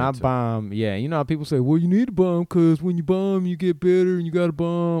hurts for when me I too. bomb, you know how people say, well, you need to bomb because when you bomb, you get better and you got to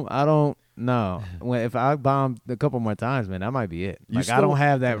bomb. I don't. No. If I bomb a couple more times, man, that might be it. I don't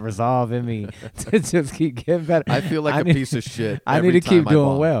have that resolve in me to just keep getting better. I feel like a piece of shit. I need to keep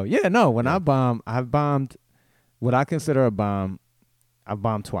doing well. Yeah, no. When I bomb, I've bombed what I consider a bomb. I've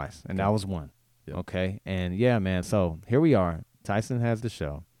bombed twice, and that was one. Yep. Okay? And, yeah, man, so here we are. Tyson has the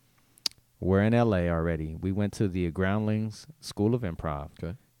show. We're in L.A. already. We went to the Groundlings School of Improv.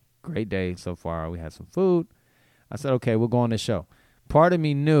 Okay. Great day so far. We had some food. I said, okay, we'll go on this show. Part of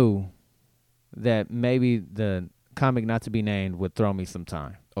me knew that maybe the comic not to be named would throw me some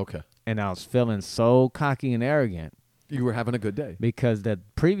time. Okay. And I was feeling so cocky and arrogant. You were having a good day. Because the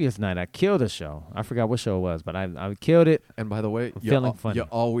previous night I killed a show. I forgot what show it was, but I killed it. And by the way, feeling funny. You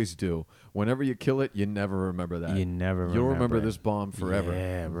always do. Whenever you kill it, you never remember that. You never remember. You'll remember this bomb forever.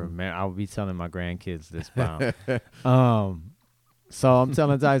 Yeah, I'll be telling my grandkids this bomb. So I'm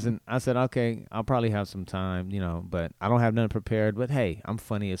telling Tyson, I said, okay, I'll probably have some time, but I don't have nothing prepared. But hey, I'm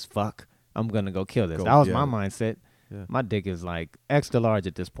funny as fuck. I'm going to go kill this. That was my mindset. Yeah. My dick is like extra large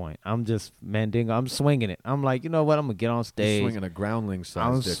at this point. I'm just mandingo. I'm swinging it. I'm like, you know what? I'm going to get on stage. You're swinging a groundling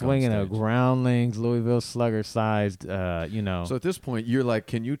sized I'm dick swinging on a stage. Groundlings, Louisville Slugger sized, So at this point, you're like,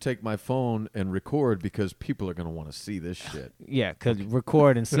 can you take my phone and record because people are going to want to see this shit. Yeah, because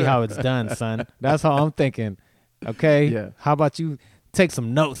record and see how it's done, son. That's how I'm thinking. Okay? Yeah. How about you take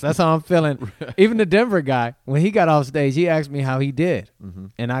some notes? That's how I'm feeling. Even the Denver guy, when he got off stage, he asked me how he did. Mm-hmm.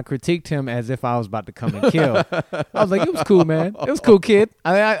 And I critiqued him as if I was about to come and kill. I was like, it was cool, man. It was cool, kid.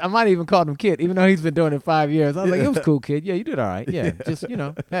 I might even call him kid, even though he's been doing it 5 years. I was like, it was cool, kid. Yeah, you did all right. Yeah, just,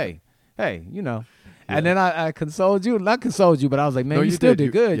 hey. Yeah. And then I consoled you. Not consoled you, but I was like, man, you still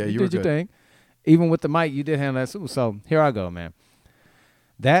did good. Yeah, you did your thing. Even with the mic, you did handle that too. So here I go, man.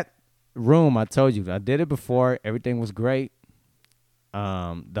 That room, I told you, I did it before. Everything was great.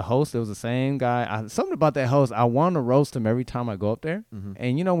 The host, it was the same guy. Something about that host, I want to roast him every time I go up there. Mm-hmm.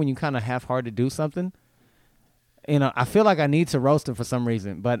 And when you kind of half-hearted do something, I feel like I need to roast him for some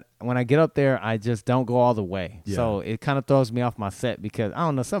reason. But when I get up there, I just don't go all the way. Yeah. So it kind of throws me off my set because, I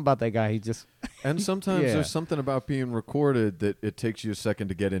don't know, something about that guy, he just... And sometimes there's something about being recorded that it takes you a second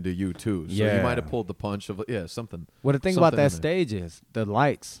to get into you, too. So you might have pulled the punch of, something. Well, the thing about that stage is the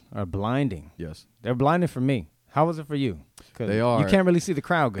lights are blinding. Yes. They're blinding for me. How was it for you? They are. You can't really see the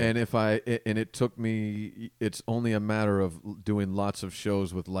crowd good. And it took me. It's only a matter of doing lots of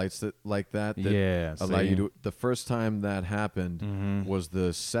shows with lights like that allow you to. The first time that happened was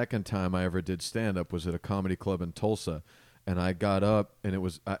the second time I ever did stand up. Was at a comedy club in Tulsa. And I got up, and it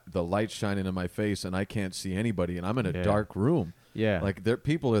was the light shining in my face, and I can't see anybody, and I'm in a dark room. Yeah, like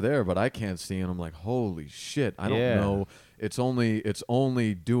people are there, but I can't see, and I'm like, holy shit! I don't know. It's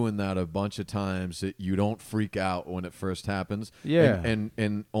only doing that a bunch of times that you don't freak out when it first happens. Yeah,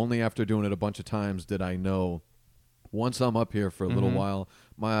 and only after doing it a bunch of times did I know. Once I'm up here for a little while,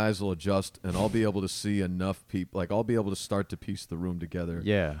 my eyes will adjust, and I'll be able to see enough people. Like I'll be able to start to piece the room together.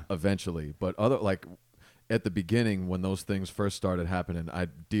 Yeah, eventually, but at the beginning, when those things first started happening,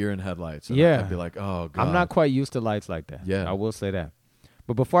 I'd deer in headlights. And I'd be like, oh, God. I'm not quite used to lights like that. Yeah. I will say that.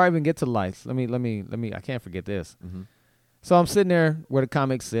 But before I even get to lights, let me, I can't forget this. So I'm sitting there where the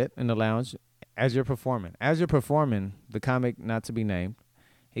comics sit in the lounge as you're performing. As you're performing, the comic, not to be named,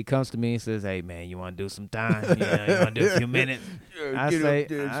 he comes to me and says, hey, man, you want to do some time? You want to do a few minutes?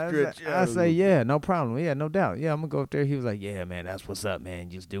 I say, yeah, no problem. Yeah, no doubt. Yeah, I'm going to go up there. He was like, yeah, man, that's what's up, man.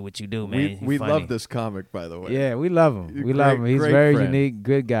 Just do what you do, man. We love this comic, by the way. Yeah, we love him. We love him. He's very friend. unique,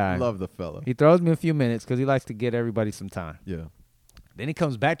 good guy. Love the fella. He throws me a few minutes because he likes to get everybody some time. Yeah. Then he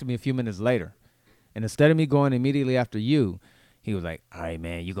comes back to me a few minutes later. And instead of me going immediately after you, he was like, all right,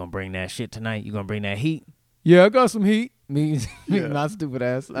 man, you going to bring that shit tonight? You going to bring that heat? Yeah, I got some heat. Me, not stupid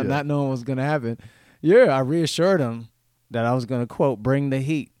ass, not knowing what's going to happen. Yeah, I reassured him that I was going to, quote, bring the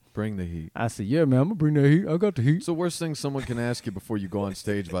heat. Bring the heat. I said, yeah, man, I'm going to bring the heat. I got the heat. So worst thing someone can ask you before you go on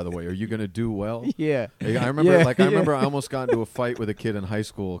stage, by the way, are you going to do well? Yeah. I remember I almost got into a fight with a kid in high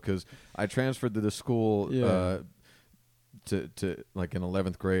school because I transferred to the school to like in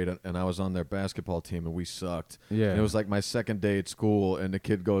 11th grade, and I was on their basketball team, and we sucked. Yeah. And it was like my second day at school, and the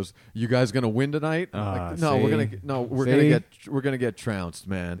kid goes, "You guys gonna win tonight?" I'm like, no, we're gonna get trounced,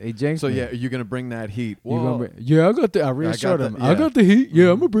 man. Hey, James, so yeah, are you gonna bring that heat? I got the. I reassured him. I got the heat.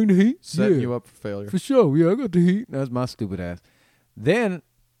 Yeah, I'm gonna bring the heat. Setting you up for failure for sure. Yeah, I got the heat. That's my stupid ass. Then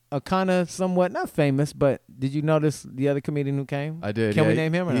a kind of somewhat not famous, but did you notice the other comedian who came? I did. Can we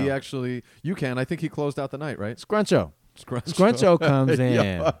name him? Or he no? Actually, you can. I think he closed out the night, right? Scruncho comes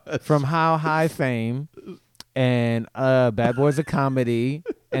in from How High fame and Bad Boys of Comedy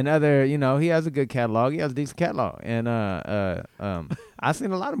and other, he has a good catalog. He has a decent catalog. And I've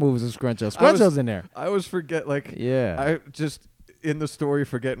seen a lot of movies with Scruncho. Scruncho's in there. I always forget, I just in the story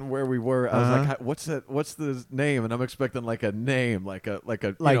forgetting where we were. I was like, what's the name? And I'm expecting like a name, like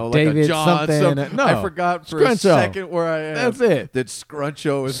David like a John. No, I forgot for Scruncho. A second where I am. That's it. That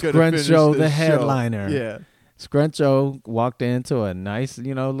Scruncho is going to finish this Scruncho, the headliner. Show. Yeah. Scruncho walked into a nice,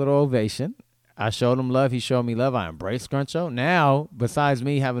 little ovation. I showed him love. He showed me love. I embraced Scruncho. Now, besides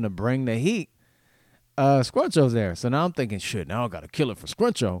me having to bring the heat, Scruncho's there. So now I'm thinking, shit, now I got to kill it for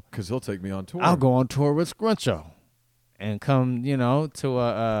Scruncho. Because he'll take me on tour. I'll go on tour with Scruncho and come, to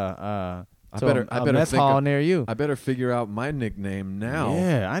a mess hall near you. I better figure out my nickname now.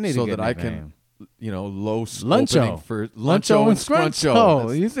 Yeah, I need so to get that I can, low Luncho. For Luncho and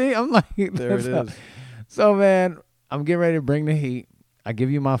Scruncho. You see, I'm like, there it is. So, man, I'm getting ready to bring the heat. I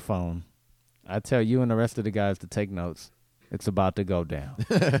give you my phone. I tell you and the rest of the guys to take notes. It's about to go down.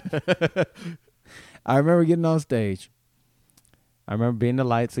 I remember getting on stage. I remember being the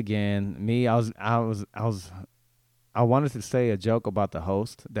lights again. I wanted to say a joke about the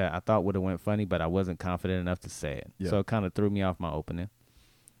host that I thought would have went funny, but I wasn't confident enough to say it. Yeah. So it kind of threw me off my opening.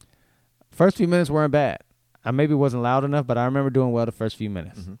 First few minutes weren't bad. I maybe wasn't loud enough, but I remember doing well the first few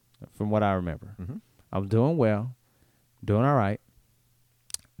minutes from what I remember. I was doing well, doing all right.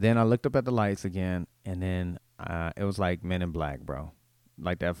 Then I looked up at the lights again, and then it was like Men in Black, bro.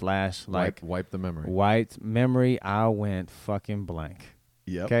 Like that flash. Wipe the memory. Wiped memory. I went fucking blank.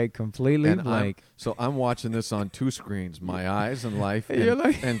 Yep. Okay, completely blank. So I'm watching this on two screens, my eyes and life,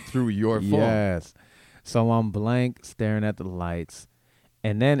 and through your phone. Yes. So I'm blank, staring at the lights.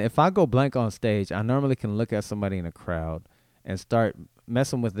 And then if I go blank on stage, I normally can look at somebody in a crowd and start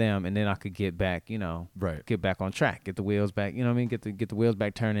messing with them, and then I could get back, get back on track, get the wheels back, get the wheels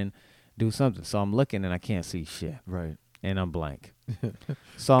back turning, do something. So I'm looking and I can't see shit. Right. And I'm blank.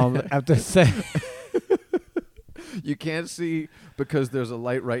 So I'm after say you can't see because there's a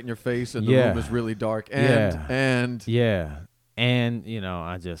light right in your face and the room is really dark and I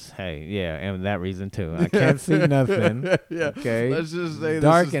just and that reason too. I can't see nothing. Okay. Let's just say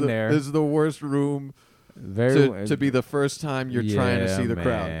dark in there. This is the worst room to be the first time you're trying to see the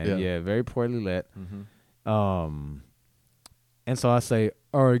crowd. Yeah, very poorly lit. And so I say,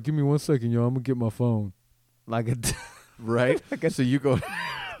 all right, give me 1 second, yo. I'm gonna get my phone. Right? So you go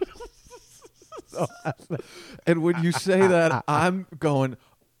And when you say that, I'm going,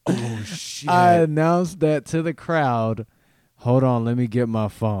 oh, shit. I announced that to the crowd. Hold on, let me get my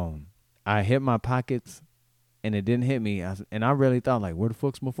phone. I hit my pockets, and it didn't hit me. And I really thought, like, where the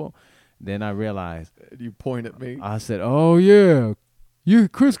fuck's my phone? Then I realized. You point at me. I said, oh, yeah.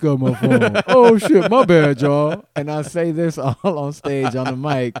 Chris got my phone. Oh, shit, my bad, y'all. And I say this all on stage on the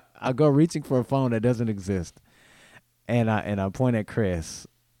mic. I go reaching for a phone that doesn't exist. And I point at Chris,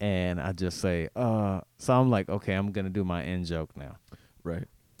 and I just say, so I'm like, okay, I'm going to do my end joke now. Right.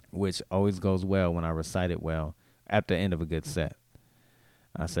 Which always goes well when I recite it well at the end of a good set.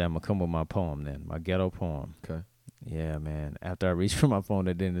 I say, I'm going to come with my poem then, my ghetto poem. Okay. Yeah, man. After I reach for my phone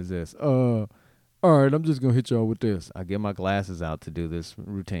that didn't exist. All right, I'm just going to hit y'all with this. I get my glasses out to do this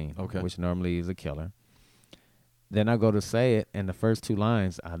routine, which normally is a killer. Then I go to say it, and the first two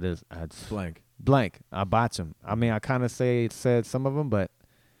lines, I just blank. I botch them. I mean, I kind of said some of them, but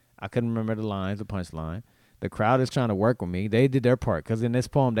I couldn't remember the lines, the punchline. The crowd is trying to work with me. They did their part because in this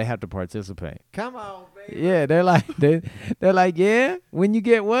poem they have to participate. Come on, baby. Yeah, they're like, yeah. When you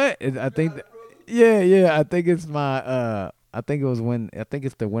get what? I think, yeah. I think it's my. I think it's when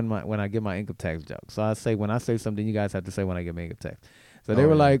I get my income tax joke. So I say when I say something, you guys have to say when I get my income tax. So they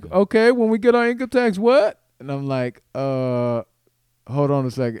were like, okay, when we get our income tax, what? And I'm like, hold on a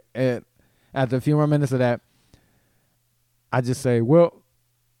second. And after a few more minutes of that, I just say, well,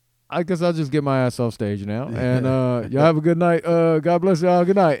 I guess I'll just get my ass off stage now. And y'all have a good night. God bless y'all.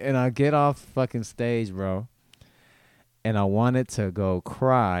 Good night. And I get off fucking stage, bro. And I wanted to go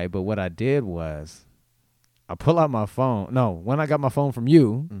cry. But what I did was I pull out my phone. No, when I got my phone from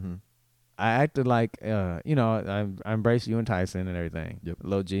you, I acted like, I embrace you and Tyson and everything. Yep.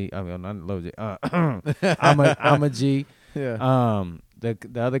 Low G. I mean, not low G. I'm a G. Yeah.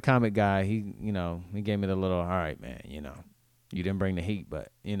 The other comic guy, he gave me the little, all right, man, you didn't bring the heat, but,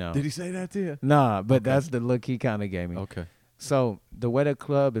 Did he say that to you? Nah, but that's the look he kind of gave me. Okay. So the way the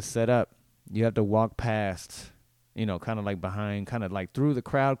club is set up, you have to walk past, kind of like behind, kind of like through the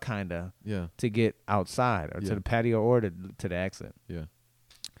crowd, kind of, to get outside or to the patio or to the exit. Yeah.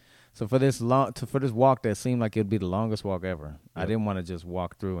 So for this walk that seemed like it'd be the longest walk ever, I didn't want to just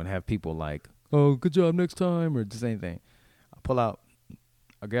walk through and have people like, oh, good job next time, or just anything. I pull out.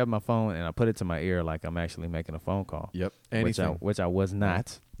 I grab my phone and I put it to my ear like I'm actually making a phone call. Yep. Which I was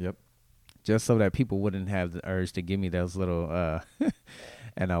not. Yep. Just so that people wouldn't have the urge to give me those little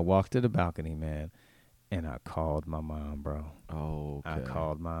and I walked to the balcony, man, and I called my mom, bro. Oh, okay. I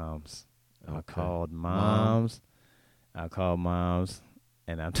called moms. Okay. I called moms.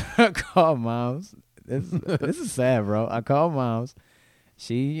 And after I called moms, this is sad, bro. I called moms.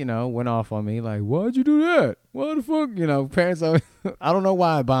 She, went off on me like, why'd you do that? What the fuck? Parents always, I don't know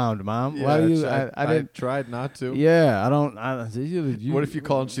why I bombed, Mom. Yeah, why do you? I didn't. I tried not to. Yeah, I don't. What if you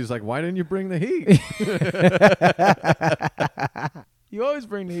called and she's like, why didn't you bring the heat? You always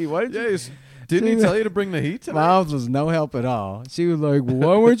bring the heat. Why did you? Didn't he tell you to bring the heat tonight? Mom's was no help at all. She was like, well,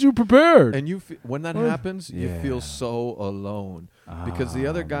 why weren't you prepared? And when that happens, you feel so alone. Because the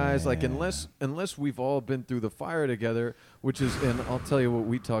other guys, like, unless we've all been through the fire together, which is, and I'll tell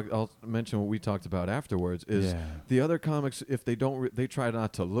you I'll mention what we talked about afterwards, is the other comics, if they don't, they try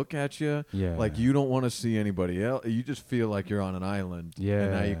not to look at you. Yeah. Like, you don't want to see anybody else. You just feel like you're on an island. Yeah.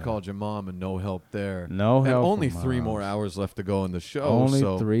 And now you called your mom and no help there. No help. And only 3 more hours left to go in the show. Only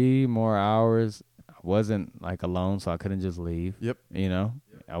 3 more hours. I wasn't, like, alone, so I couldn't just leave. Yep.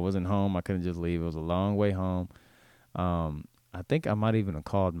 I wasn't home. I couldn't just leave. It was a long way home. I think I might even have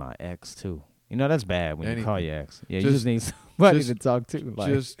called my ex, too. That's bad when you call your ex. Yeah, you just need somebody to talk to.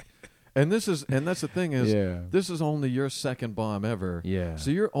 Like. And that's the thing is, this is only your second bomb ever. Yeah.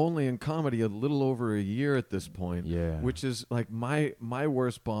 So you're only in comedy a little over a year at this point. Yeah. Which is, like, my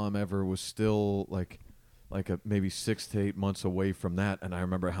worst bomb ever was still, like maybe 6 to 8 months away from that, and I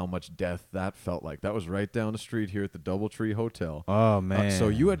remember how much death that felt like. That was right down the street here at the Doubletree Hotel. Oh, man. So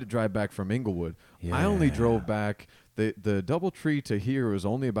you had to drive back from Inglewood. Yeah. I only drove back. The Doubletree to here was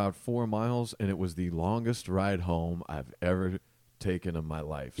only about 4 miles, and it was the longest ride home I've ever taken in my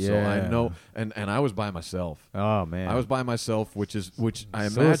life. Yeah. So I know, and I was by myself. Oh, man. I was by myself, which I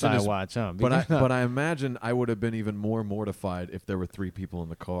imagine is, watch, huh? But I imagine I would have been even more mortified if there were 3 people in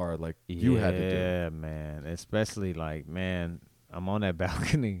the car like you had to do. Yeah, man. Especially, like, man, I'm on that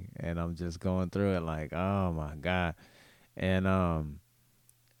balcony and I'm just going through it like, oh my God. And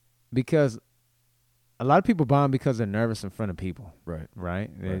because a lot of people bomb because they're nervous in front of people. Right?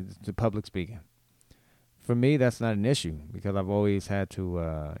 It's the public speaking. For me, that's not an issue because I've always had to,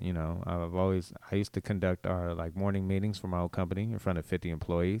 I used to conduct our, like, morning meetings for my old company in front of 50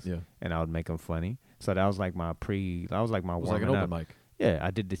 employees. Yeah. And I would make them funny. So that was like my warming up. Like an open mic. Yeah,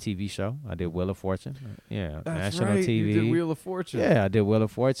 I did the TV show. I did Wheel of Fortune. Yeah, That's national right. TV. You did Wheel of Fortune. Yeah, I did Wheel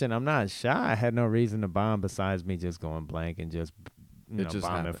of Fortune. I'm not shy. I had no reason to bomb besides me just going blank and just, bombing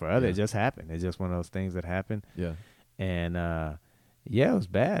happened. for others. Yeah. It just happened. It's just one of those things that happened. Yeah. And yeah, it was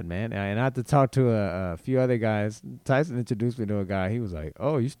bad, man. And I had to talk to a few other guys. Tyson introduced me to a guy. He was like,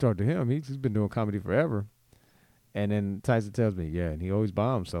 "Oh, you should talk to him. He's been doing comedy forever." And then Tyson tells me, "Yeah, and he always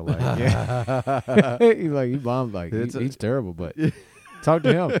bombs." So like, yeah, he's like, he bombs like he's terrible, but talk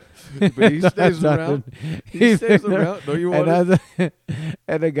to him. But he stays around. He stays around. No, you want to.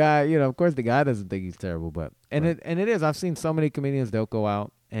 And the guy, of course, the guy doesn't think he's terrible, but it is. I've seen so many comedians. They'll go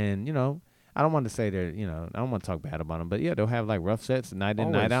out and I don't want to say they're, I don't want to talk bad about them, but yeah, they'll have like rough sets night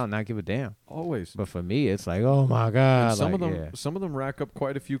in, night out, and not give a damn. Always. But for me, it's like, oh my God. And some of them rack up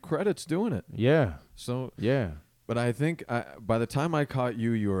quite a few credits doing it. Yeah. So yeah. But I think by the time I caught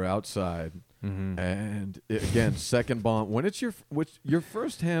you, you were outside, and again, second bomb. When it's your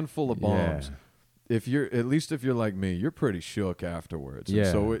first handful of bombs, if you're like me, you're pretty shook afterwards. Yeah.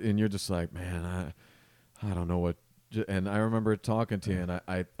 And so you're just like, man, I don't know what. And I remember talking to you, and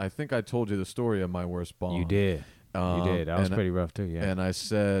I think I told you the story of my worst bomb. You did. You did. That was pretty rough too. Yeah. And I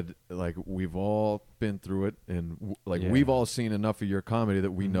said, like, we've all been through it, and we've all seen enough of your comedy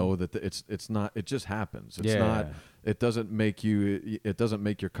that we know that it's not. It just happens. It's not. It doesn't make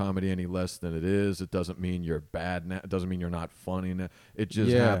your comedy any less than it is. It doesn't mean you're bad. It doesn't mean you're not funny. It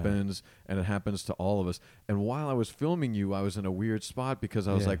just happens, and it happens to all of us. And while I was filming you, I was in a weird spot because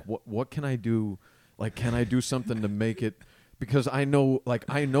I was like, what can I do? Like, can I do something to make it? Because I know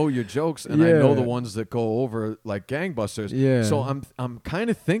your jokes, and I know the ones that go over like gangbusters. Yeah. So I'm kind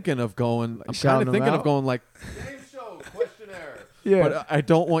of thinking of going. I'm kind of thinking of going like, game show questionnaire. Yeah. But I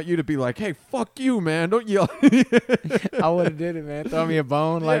don't want you to be like, hey, fuck you, man. Don't yell. I would have did it, man. Throw me a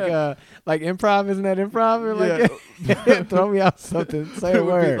bone, like improv. Isn't that improv? Like, throw me out something. Say a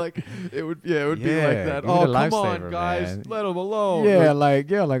word. It would be like that. Oh, come on, guys, man. Let them alone. Yeah,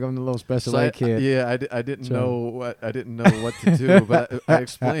 like I'm the little special ed kid. I didn't know what to do, but I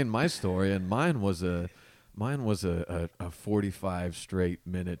explained my story, and mine was a 45 straight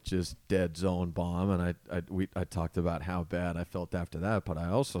minute just dead zone bomb, and I talked about how bad I felt after that, but I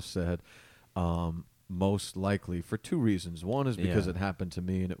also said most likely for two reasons. One is because it happened to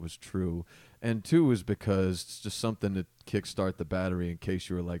me and it was true, and two is because it's just something to kickstart the battery in case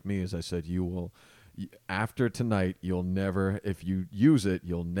you were like me. As I said, after tonight, you'll never, if you use it,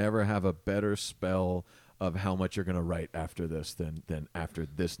 you'll never have a better spell of how much you're going to write after this than after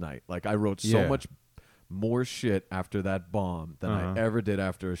this night. Like, I wrote so much more shit after that bomb than I ever did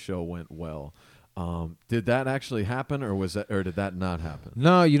after a show went well. Did that actually happen, or did that not happen?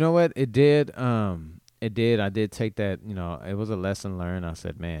 No, you know what? It did. It did. I did take that. It was a lesson learned. I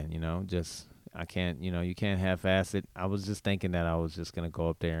said, man, I can't. You can't half-ass it. I was just thinking that I was just gonna go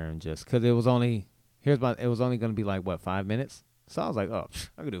up there and just because it was only gonna be like 5 minutes. So I was like, oh,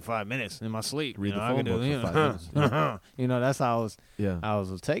 I could do 5 minutes in my sleep. Read the phone book for 5 minutes. That's how I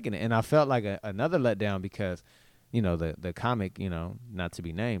was taking it. And I felt like another letdown because, the comic, not to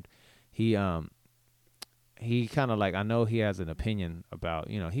be named, he kind of like, I know he has an opinion about,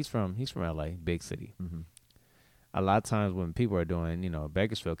 he's from LA, big city. Mm-hmm. A lot of times when people are doing,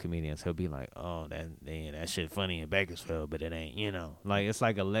 Bakersfield comedians, he'll be like, oh, that shit funny in Bakersfield, but it ain't, like, it's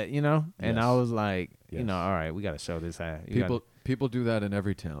like and I was like, all right, we got to show this. People do that in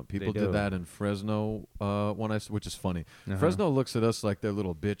every town. People did that in Fresno, which is funny. Fresno looks at us like they're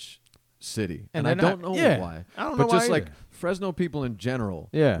little bitch city, and I don't know why. I don't know why just either. Like Fresno people in general,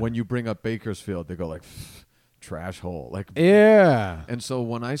 when you bring up Bakersfield, they go like, trash hole. Like, And so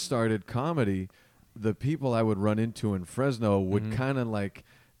when I started comedy, the people I would run into in Fresno would kind of like,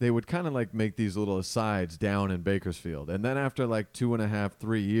 they would kind of like make these little asides down in Bakersfield, and then after like 2.5,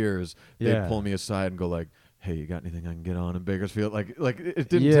 3 years, they'd pull me aside and go like, hey, you got anything I can get on in Bakersfield? Like it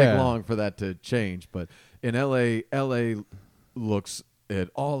didn't take long for that to change. But in LA looks at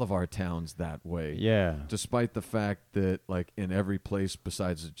all of our towns that way. Yeah. Despite the fact that like in every place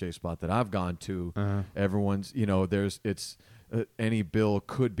besides the J Spot that I've gone to, everyone's, any bill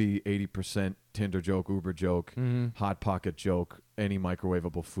could be 80% Tinder joke, Uber joke, Hot Pocket joke, any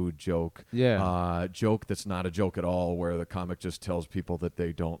microwavable food joke, joke that's not a joke at all, where the comic just tells people that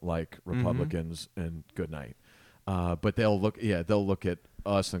they don't like Republicans and good night. But they'll look at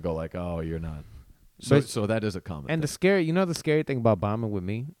us and go like, oh, you're not. So that is a comment. And the scary thing about bombing with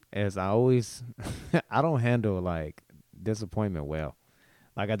me is I always, I don't handle like disappointment well.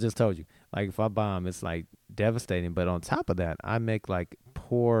 Like I just told you, like if I bomb, it's like devastating. But on top of that, I make like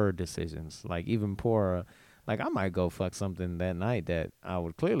poor decisions, like even poorer. like I might go fuck something that night that I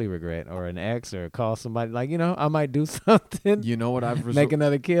would clearly regret, or an ex, or call somebody. Like, you know, I might do something. You know what I've make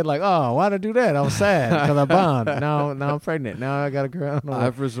another kid like, oh, why'd I do that? I was sad because I bombed. Now I'm pregnant. Now I got a girl.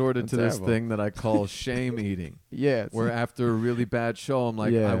 I've resorted to this thing that I call shame eating. Yes. Where after a really bad show, I'm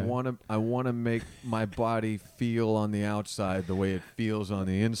like, I want to make my body feel on the outside the way it feels on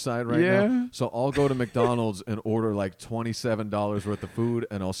the inside right now. So I'll go to McDonald's and order like $27 worth of food,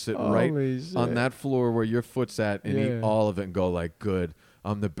 and I'll sit right on that floor where your foot's at and eat all of it and go like, good,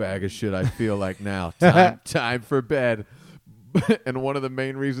 I'm the bag of shit I feel like now. Time for bed. And one of the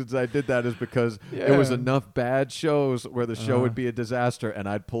main reasons I did that is because it was enough bad shows where the show would be a disaster, and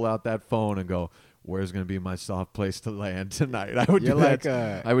I'd pull out that phone and go, where's going to be my soft place to land tonight? I would do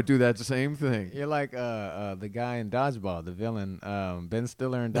that. I would do that same thing. You're like the guy in Dodgeball, the villain, Ben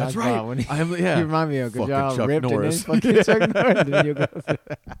Stiller in Dodgeball. That's right. When you remind me of, because y'all Chuck ripped Norris. it in Chuck Norris. Then you go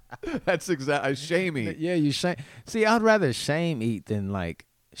That's exactly. Shame eat. Yeah, you shame. See, I'd rather shame eat than like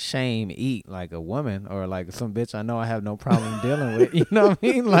shame eat like a woman or like some bitch I know I have no problem dealing with. You know what I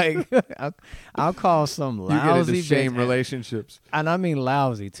mean? Like I'll call some lousy you get into shame relationships, and I mean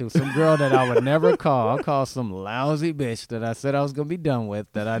lousy too. Some girl that I would never call. I'll call some lousy bitch that I said I was gonna be done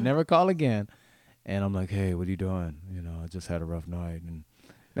with, that I never call again. And I'm like, hey, what are you doing? You know, I just had a rough night. And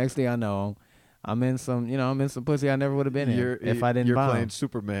next thing I know, I'm in some pussy I never would have been in if I didn't You're bomb. playing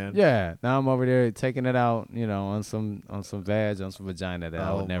Superman. Yeah. Now I'm over there taking it out, you know, on some vag, on some vagina that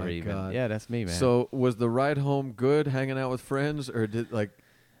I would never even. God. Yeah, that's me, man. So was the ride home good, hanging out with friends, or did like?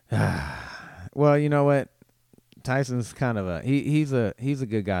 Well, you know what? Tyson's kind of he's a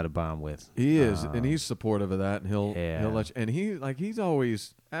good guy to bomb with. He is, and he's supportive of that, and he'll let you. And he's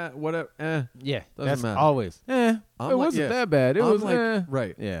always whatever. Yeah, doesn't matter. Always. It wasn't that bad. It was like,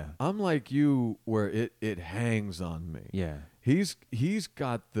 right. Yeah, I'm like you, where it hangs on me. Yeah, he's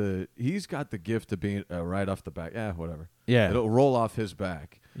got the gift of being right off the back. Yeah, whatever. Yeah, it'll roll off his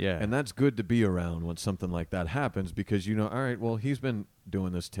back. Yeah, and that's good to be around when something like that happens, because you know, all right, well, he's been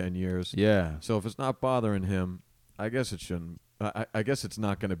doing this 10 years. Yeah, so if it's not bothering him, I guess it shouldn't. I guess it's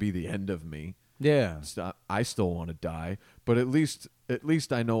not going to be the end of me. Yeah, I still want to die, but at least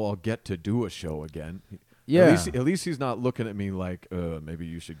I know I'll get to do a show again. Yeah, at least he's not looking at me like, maybe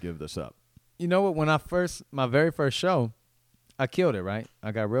you should give this up. You know what? When my very first show, I killed it. Right,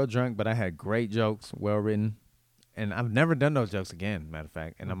 I got real drunk, but I had great jokes, well written, and I've never done those jokes again. Matter of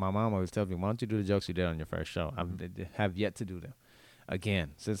fact, and my mom always tells me, "Why don't you do the jokes you did on your first show?" I have yet to do them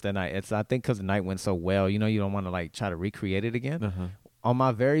again since that night. I think because the night went so well, you know, you don't want to like try to recreate it again. Uh-huh. On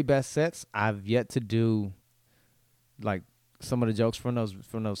my very best sets, I've yet to do like some of the jokes from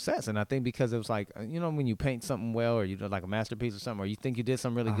those sets, and I think because it was like, you know, when you paint something well, or you do like a masterpiece or something, or you think you did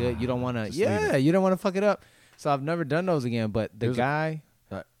something really good, you don't want to, you don't want to fuck it up. So I've never done those again. But the guy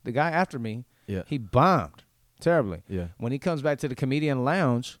after me, he bombed terribly. Yeah. When he comes back to the comedian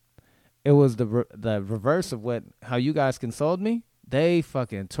lounge, it was the reverse of how you guys consoled me. They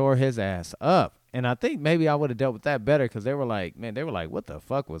fucking tore his ass up. And I think maybe I would have dealt with that better, because they were like, what the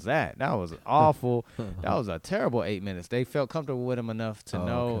fuck was that? That was awful. That was a terrible 8 minutes. They felt comfortable with him enough to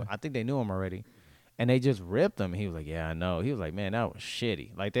know. Okay. I think they knew him already. And they just ripped him. He was like, yeah, I know. He was like, man, that was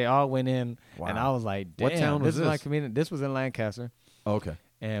shitty. Like, they all went in. Wow. And I was like, damn. What town was this? This was in Lancaster. Okay.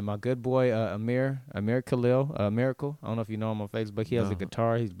 And my good boy, Amir Khalil, Miracle. I don't know if you know him on Facebook. He has a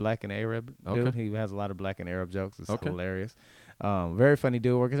guitar. He's black and Arab dude. Okay. He has a lot of black and Arab jokes. It's hilarious. Very funny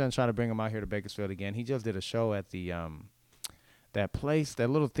dude. We're going to try to bring him out here to Bakersfield again. He just did a show at the that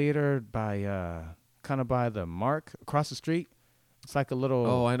little theater by kind of by the Mark across the street. It's like a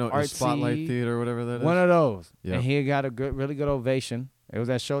little I know, artsy, Spotlight Theater or whatever that is. One of those. Yep. And he got a really good ovation. It was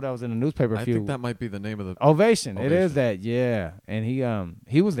that show that was in the newspaper. I think that might be the name of the Ovation. It is that, yeah. And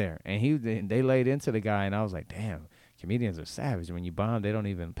he was there, and they laid into the guy, and I was like, damn, comedians are savage. When you bomb, they don't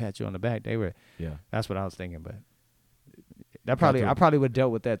even pat you on the back. That's what I was thinking, but. I probably would have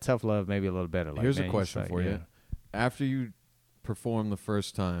dealt with that tough love maybe a little better. Like, here's a question for you. After you performed the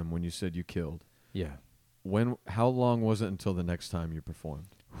first time, when you said you killed, how long was it until the next time you performed?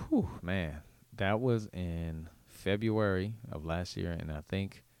 Whew, man, that was in February of last year, and I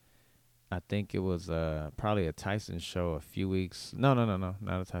think it was probably a Tyson show a few weeks. No,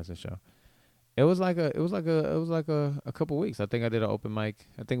 not a Tyson show. It was like a couple weeks. I think I did an open mic.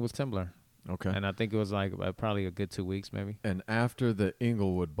 I think it was Tumblr. Okay. And I think it was like probably a good 2 weeks maybe. And after the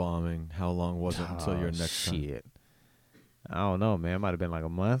Inglewood bombing, how long was it until your next time? I don't know, man. It might have been like a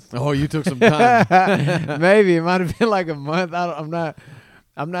month. Oh, you took some time. Maybe. It might have been like a month. I'm not.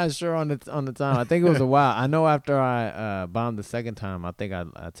 I'm not sure on the time. I think it was a while. I know after I bombed the second time, I think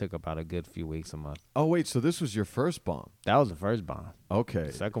I took about a good few weeks, a month. Oh wait, so this was your first bomb? That was the first bomb. Okay.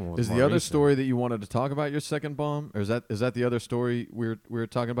 The second one was Is the other story that you wanted to talk about your second bomb, or is that the other story we were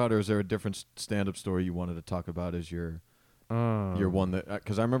talking about, or is there a different stand-up story you wanted to talk about as your one that?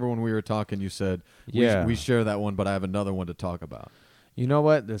 Because I remember when we were talking, you said we share that one, but I have another one to talk about. You know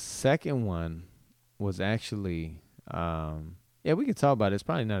what? The second one was actually. Yeah, we can talk about it. It's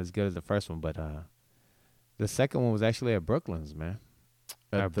probably not as good as the first one, but the second one was actually at Brooklyn's, man.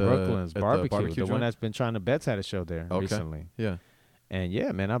 At Brooklyn's BBQ, the one that's been trying to. Betts had a show there recently. Yeah. And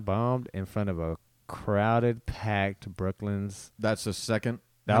yeah, man, I bombed in front of a crowded, packed Brooklyn's. That's the second?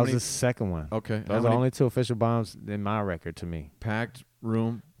 That was the second one. Okay. Those are the only two official bombs in my record to me. Packed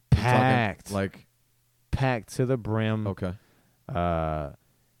room? Packed. Like? Packed to the brim. Okay.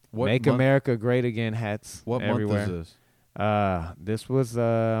 Make America Great Again hats everywhere. What month is this? This was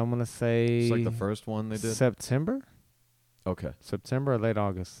I'm gonna say it's like the first one they did. September. Okay. September or late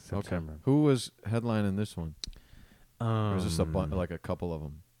August. September. Okay. Who was headlining this one? Or was this like a couple of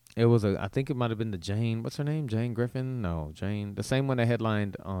them? It was I think it might have been the Jane. What's her name? Jane Griffin? No, Jane. The same one that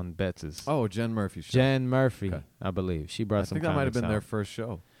headlined on Betts's. Oh, Jen Murphy. Jen Murphy, okay. I believe she brought some. I think that might have been their first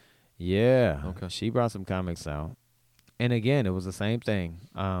show. Yeah. Okay. She brought some comics out, and again, it was the same thing.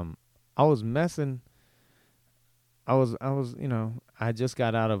 I was messing. I was, I just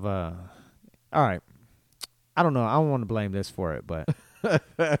got out of all right. I don't know. I don't want to blame this for it, but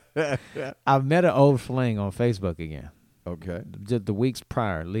I met an old fling on Facebook again. Okay. Just the weeks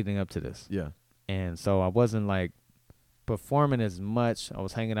prior leading up to this. Yeah. And so I wasn't like performing as much. I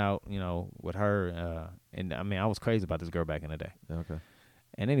was hanging out, with her. And I mean, I was crazy about this girl back in the day. Okay.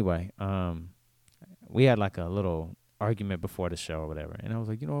 And anyway, we had like a little argument before the show or whatever, and I was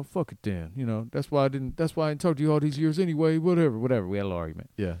like, fuck it then, that's why I didn't talk to you all these years anyway, whatever. We had a little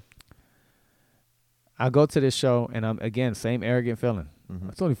argument. Yeah. I go to this show, and I'm again same arrogant feeling. Mm-hmm.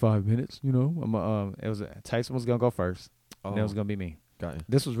 It's only 5 minutes, Tyson was gonna go first, and it was gonna be me. Got you.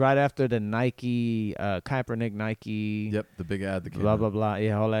 This was right after the Nike, Kaepernick Nike. Yep, the big ad that came blah out. blah blah.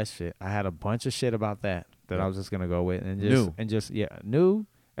 Yeah, all that shit. I had a bunch of shit about that I was just gonna go with, and new.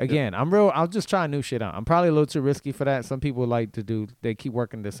 Again, I'll just try new shit out. I'm probably a little too risky for that. Some people like to do, they keep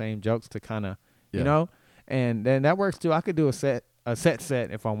working the same jokes to kind of, and then that works too. I could do a set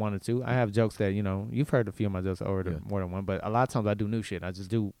if I wanted to. I have jokes that, you've heard a few of my jokes over more than one, but a lot of times I do new shit. I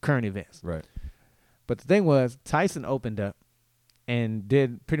just do current events. Right. But the thing was, Tyson opened up and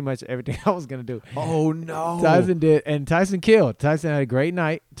did pretty much everything I was going to do. Oh, no. Tyson did, and Tyson killed. Tyson had a great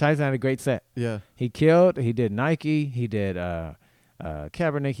night. Tyson had a great set. Yeah. He killed. He did Nike. He did,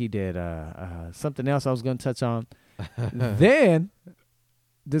 Kaepernick, he did something else I was going to touch on. Then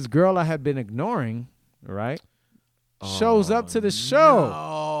this girl I had been ignoring, right, shows up to the show.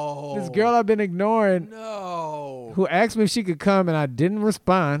 No. This girl I've been ignoring, who asked me if she could come, and I didn't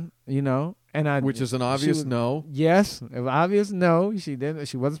respond, which is an obvious no. Yes, an obvious no. She didn't.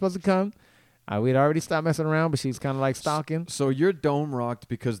 She wasn't supposed to come. We'd already stopped messing around, but she's kind of like stalking. So you're dome rocked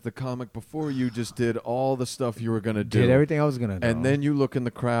because the comic before you just did all the stuff you were going to do. Did everything I was going to do. And then you look in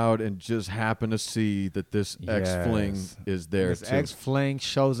the crowd and just happen to see that this ex-fling is there this too. This ex-fling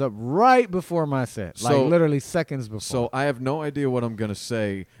shows up right before my set, like literally seconds before. So I have no idea what I'm going to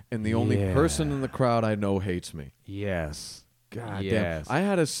say, and the only person in the crowd I know hates me. Yes. God damn. I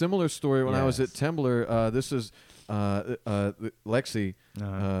had a similar story when I was at Tembler. This is Lexi.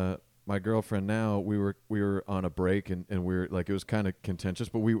 My girlfriend now, we were on a break and we were like, it was kind of contentious,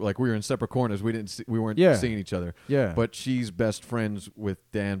 but we were in separate corners. We weren't seeing each other. Yeah. But she's best friends with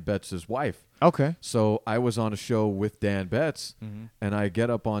Dan Betts' wife. Okay. So I was on a show with Dan Betts, and I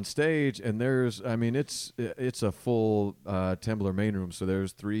get up on stage, and it's a full Tembler main room, so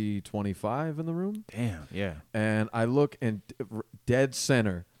there's 325 in the room. Damn. Yeah. And I look, and dead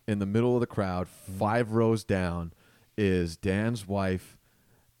center in the middle of the crowd, 5 rows down, is Dan's wife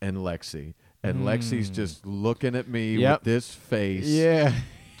and Lexi. And Lexi's just looking at me with this face. Yeah.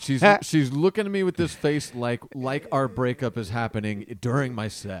 She's looking at me with this face like our breakup is happening during my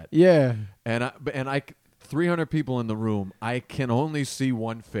set. Yeah. And I 300 people in the room. I can only see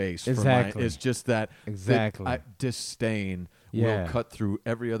one face. Exactly. It's just that exactly disdain will cut through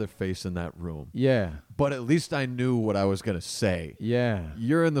every other face in that room. Yeah. But at least I knew what I was going to say. Yeah.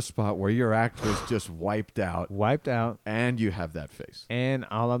 You're in the spot where your act was just wiped out. And you have that face. And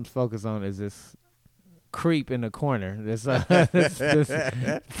all I'm focused on is this creep in the corner. This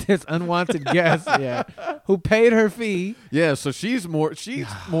unwanted guest, who paid her fee. Yeah, so she's more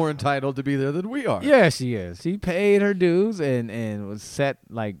entitled to be there than we are. Yeah, she is. She paid her dues and was set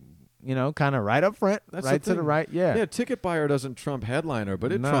like kind of right up front, right to the right. Yeah. Yeah, ticket buyer doesn't trump headliner,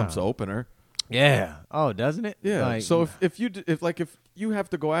 but it trumps opener. Yeah. Oh, doesn't it? Yeah. Like, so if you have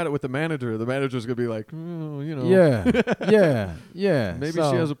to go at it with the manager's gonna be like, Yeah. Yeah. Maybe she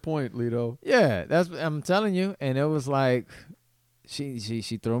has a point, Lito. Yeah, I'm telling you. And it was like,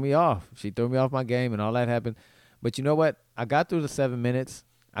 she threw me off. She threw me off my game, and all that happened. But you know what? I got through the 7 minutes.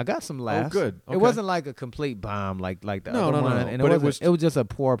 I got some laughs. Oh, good. Okay. It wasn't like a complete bomb like the other one. No. And but it was just a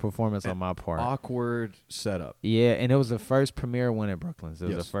poor performance on my part. Awkward setup. Yeah, and it was the first premiere one at Brooklyn's. It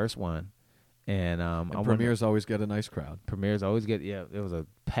was the first one. And premieres always get a nice crowd. Premieres always get, it was a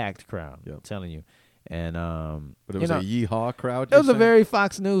packed crowd. Yep. I'm telling you. And but it was a yeehaw crowd. It was a very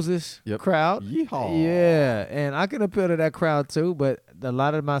Fox News-ish crowd. Yeehaw. Yeah, and I can appeal to that crowd too. But a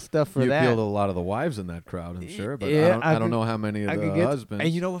lot of my stuff for you appeal to a lot of the wives in that crowd, I'm sure. But I don't know how many of the husbands.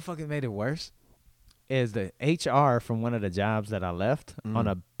 And you know what fucking made it worse is the HR from one of the jobs that I left on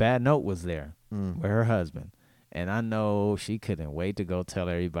a bad note was there with her husband. And I know she couldn't wait to go tell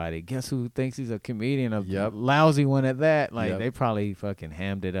everybody, guess who thinks he's a comedian, a lousy one at that. Like, they probably fucking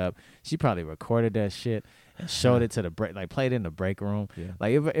hammed it up. She probably recorded that shit and showed it to the break, like played it in the break room. Yeah.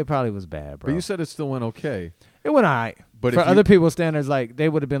 Like, it probably was bad, bro. But you said it still went okay. It went all right. But for other people's standards, like, they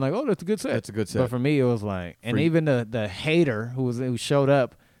would have been like, oh, that's a good set. That's a good set. But for me, it was like, and even the hater who showed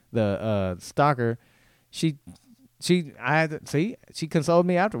up, the stalker, she consoled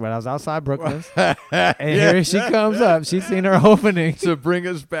me afterward. I was outside Brooklyn's, and here she comes up. She's seen her opening to bring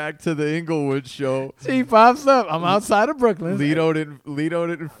us back to the Inglewood show. She pops up. I'm outside of Brooklyn's. Lito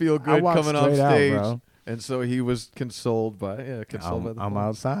didn't feel good coming off stage, and so he was consoled by I'm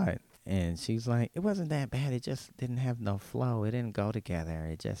outside, and she's like, "It wasn't that bad. It just didn't have no flow. It didn't go together.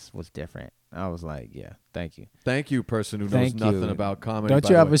 It just was different." I was like, yeah, thank you, person who knows nothing about comedy. Don't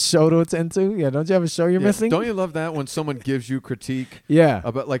you have a show to attend to? Yeah, don't you have a show you're missing? Don't you love that when someone gives you critique? Yeah.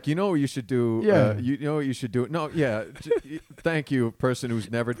 About, like, you know what you should do? Yeah. You know what you should do? No, yeah. Thank you, person who's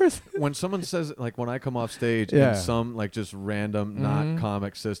never. When someone says, like, when I come off stage and some, like, just random not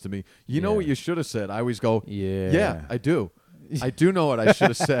comic says to me, you know what you should have said? I always go, yeah, I do. I do know what I should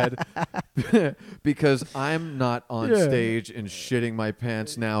have said because I'm not on stage and shitting my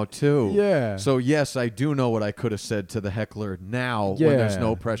pants now too. Yeah. So yes, I do know what I could have said to the heckler now when there's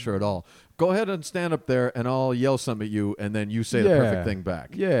no pressure at all. Go ahead and stand up there and I'll yell something at you and then you say the perfect thing back.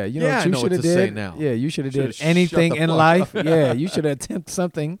 Yeah. You know what you should have did? Say now. Yeah, you should have did anything in life. Yeah, you should have attempted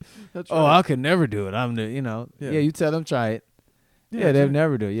something. That's right. Oh, I could never do it. I'm the, you tell them try it. Yeah, they've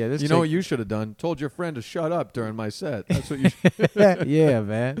never do it. Yeah, you know what you should have done? Told your friend to shut up during my set. That's what you yeah,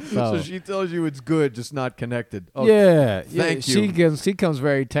 man. So she tells you it's good, just not connected. Okay. Yeah. Thank you. She comes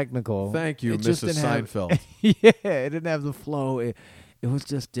very technical. Thank you, Mrs. Seinfeld. It didn't have the flow. It was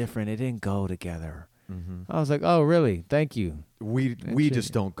just different. It didn't go together. I was like, oh, really? Thank you. We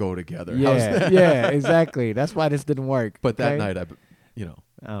just don't go together. Yeah, exactly. That's why this didn't work. But that night, I don't know.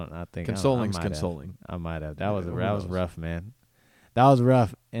 I think consoling's consoling. I might have. That was rough, man. That was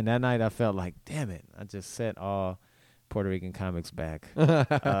rough. And that night I felt like, damn it, I just set all Puerto Rican comics back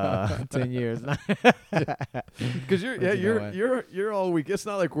 10 years. Because you're all week. It's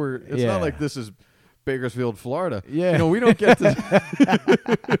not like it's not like this is Bakersfield, Florida. Yeah. We don't get this.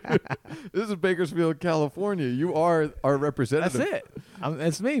 This is Bakersfield, California. You are our representative. That's it.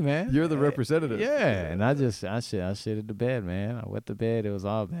 It's me, man. You're the representative. Yeah. And I shitted the bed, man. I wet the bed. It was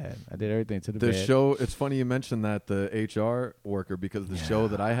all bad. I did everything to the bed. The show, it's funny you mentioned that, the HR worker, because the show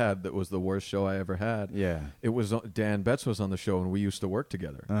that I had that was the worst show I ever had. Yeah. It was Dan Betts was on the show and we used to work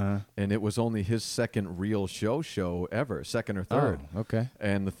together. And it was only his second real show ever, second or third. Oh, okay.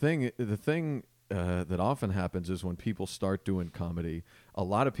 And the thing that often happens is when people start doing comedy, a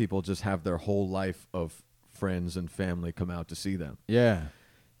lot of people just have their whole life of friends and family come out to see them. Yeah.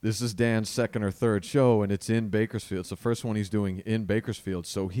 This is Dan's second or third show, and it's in Bakersfield. It's the first one he's doing in Bakersfield.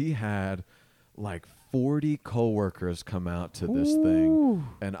 So he had like 40 coworkers come out to this thing,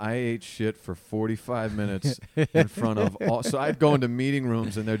 and I ate shit for 45 minutes in front of all. So I'd go into meeting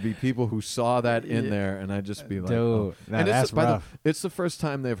rooms, and there'd be people who saw that in there, and I'd just be like, dude, oh. And that's rough. It's the first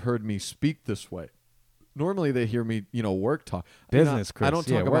time they've heard me speak this way. Normally they hear me, work talk. Business, Chris. I don't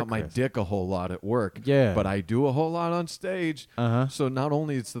talk about my dick a whole lot at work. Yeah. But I do a whole lot on stage. So not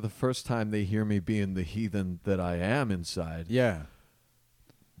only it's the first time they hear me being the heathen that I am inside. Yeah.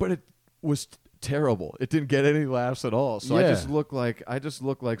 But it was terrible. It didn't get any laughs at all. So I just look like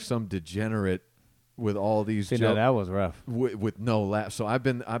some degenerate with all these jokes. No, that was rough. With no laughs. So I've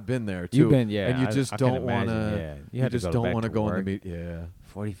been there too. You've been, yeah. And you just don't want to. You just don't want to go in the meet. Yeah.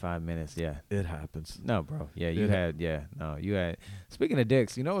 45 minutes, yeah. It happens. No, bro. Yeah, you had. Speaking of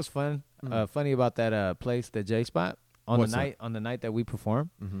dicks, you know what's fun? Funny about that place, the J Spot, on the night that we performed.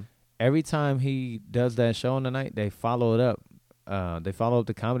 every time he does that show on the night, they follow it up. They follow up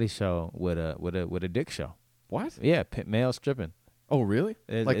the comedy show with a dick show. What? Yeah, male stripping. Oh, really?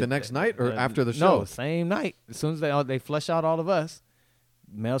 Like the next night or after the show? No, same night. As soon as they flush out all of us,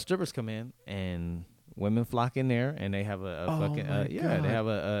 male strippers come in and women flock in there, and they have a fucking they have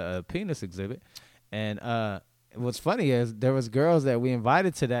a penis exhibit. And what's funny is there was girls that we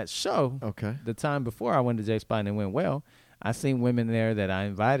invited to that show. Okay. The time before I went to J Spot and it went well, I seen women there that I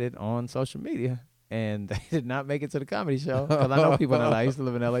invited on social media. And they did not make it to the comedy show because I know people in LA. I used to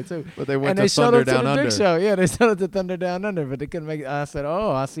live in LA too. But they went to Thunder Down Under. Show. Yeah, they showed up to Thunder Down Under, but they couldn't make it. I said,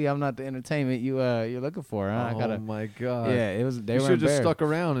 "Oh, I see. I'm not the entertainment you're looking for." Huh? Oh my God! Yeah, it was. They you were should have just stuck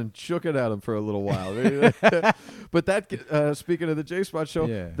around and shook it at them for a little while. But that, speaking of the J Spot show,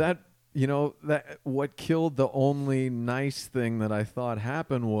 that. That what killed the only nice thing that I thought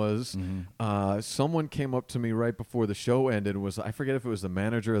happened was someone came up to me right before the show ended. I forget if it was the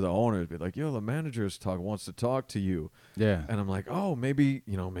manager or the owner. Be like, "Yo, the manager's wants to talk to you." Yeah, and I'm like, "Oh, maybe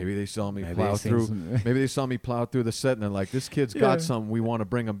they saw me plow through. Maybe they saw me plow through the set, and they're like, this kid's got something. We want to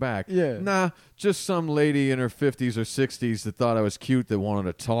bring him back." Yeah, nah, just some lady in her 50s or 60s that thought I was cute that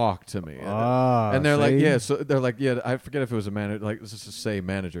wanted to talk to me. And they're like, "Yeah." So they're like, "Yeah." I forget if it was a manager. Like, let's just say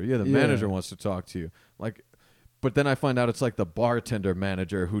manager. Yeah, the manager wants to talk to you, like, but then I find out it's like the bartender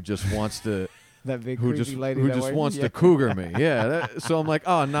manager who just wants to that big who just wants to cougar me. So I'm like,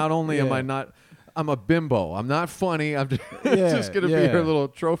 oh, not only am I not, I'm a bimbo, I'm not funny, I'm just gonna be her little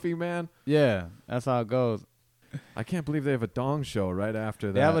trophy man. Yeah, that's how it goes. I can't believe they have a dong show right after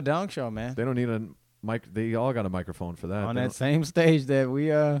that. They have a dong show, man. They don't need a mic. They all got a microphone for that. On that same stage that we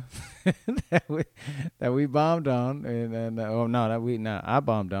that we bombed on, I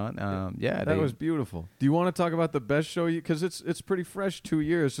bombed on. That was beautiful. Do you want to talk about the best show? Because it's pretty fresh, 2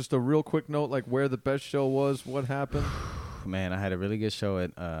 years. Just a real quick note, like where the best show was, what happened. Man, I had a really good show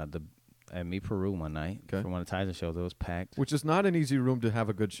at Me Peru one night for one of the Tyson shows. It was packed, which is not an easy room to have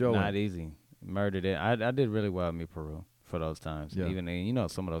a good show. Not easy. Murdered it. I did really well at Me Peru for those times. Yeah. Even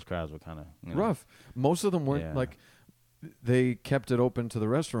some of those crowds were kind of rough. Most of them weren't like. They kept it open to the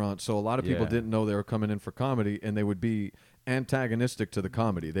restaurant, so a lot of people didn't know they were coming in for comedy, and they would be antagonistic to the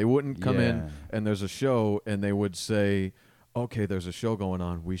comedy. They wouldn't come in and there's a show, and they would say, "Okay, there's a show going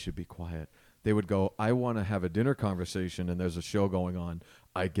on. We should be quiet." They would go, "I want to have a dinner conversation, and there's a show going on.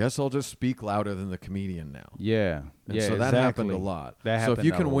 I guess I'll just speak louder than the comedian now." Yeah. And so that happened a lot. So if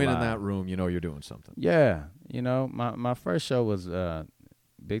you can win in that room, you're doing something. Yeah. My first show was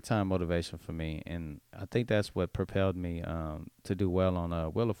big time motivation for me, and I think that's what propelled me to do well on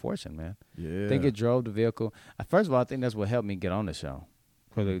Wheel of Fortune, man. Yeah. I think it drove the vehicle. First of all, I think that's what helped me get on the show.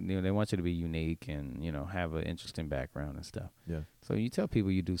 Because they want you to be unique and, have an interesting background and stuff. Yeah. So you tell people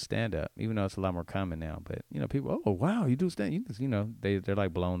you do stand-up, even though it's a lot more common now. But, people, "Oh, wow, you do stand-up." They're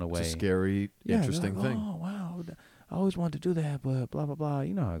like blown away. It's a scary, interesting thing. "Oh, wow, I always wanted to do that, but blah, blah, blah."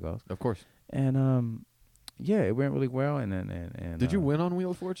 You know how it goes. Of course. And, it went really well. And did you win on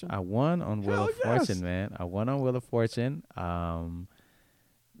Wheel of Fortune? I won on Wheel of Fortune, man. I won on Wheel of Fortune.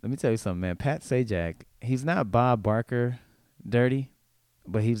 Let me tell you something, man. Pat Sajak, he's not Bob Barker dirty.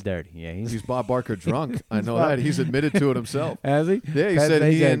 But he's dirty. Yeah, he's Bob Barker drunk. I know that. He's admitted to it himself. Has he? Yeah, he said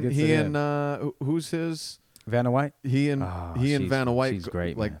he and who's his? Vanna White. He and Vanna White. She's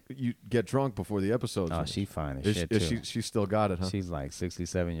great. Like, man. You get drunk before the episodes. Oh, she's fine as shit too. She still got it, huh? She's like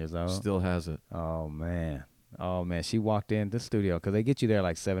 67 years old. Still has it. Oh man. She walked in the studio because they get you there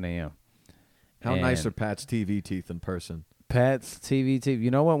like 7 a.m. How nice are Pat's TV teeth in person? Pat's TV teeth.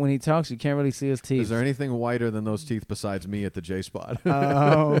 You know what? When he talks, you can't really see his teeth. Is there anything whiter than those teeth besides me at the J Spot?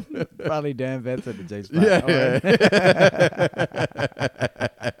 Probably Dan Vetts at the J Spot. Yeah.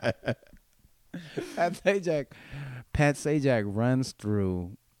 Pat Sajak runs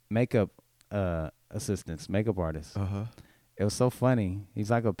through makeup assistants, makeup artists. Uh-huh. It was so funny.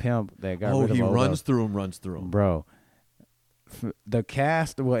 He's like a pimp that got rid of he runs through them. Bro. The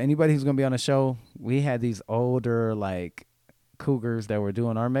cast, anybody who's going to be on the show, we had these older, like, cougars that were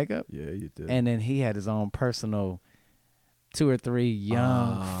doing our makeup. Yeah, you did. And then he had his own personal 2 or 3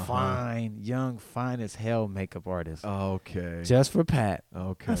 young, fine as hell makeup artists. Okay. Just for Pat.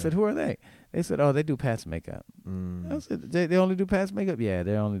 Okay. I said, "Who are they?" They said, "Oh, they do Pat's makeup." I said, they only do Pat's makeup? Yeah,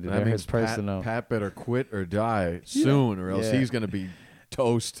 they only do. That means his personal. Pat better quit or die soon, or else he's going to be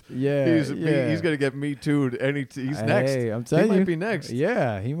toast. Yeah, he's gonna get me too. He's next. Hey, I'm telling you, he might be next.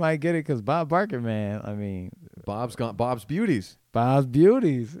 Yeah, he might get it because Bob Barker, man. I mean, Bob's beauties. But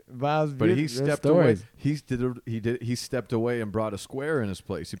he stepped away. He stepped away and brought a square in his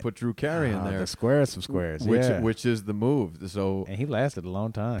place. He put Drew Carey in there. The square, some squares, which is the move. So and he lasted a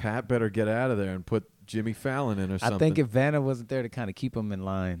long time. Pat better get out of there and put Jimmy Fallon in or something. I think if Vanna wasn't there to kind of keep him in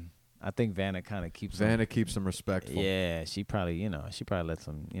line. I think Vanna kind of keeps Vanna keeps them respectful. Yeah, she probably lets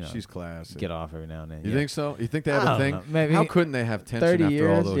them, she's classy. Get off every now and then. You think so? You think they have a thing? Maybe. How couldn't they have tension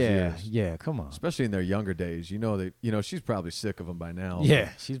after all those years? Yeah, come on. Especially in their younger days. She's probably sick of them by now. Yeah,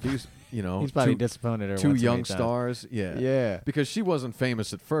 he's probably disappointed. Two young stars. Yeah. Yeah. Because she wasn't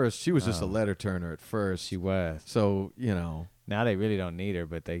famous at first. She was just a letter turner at first. She was. So, Now they really don't need her,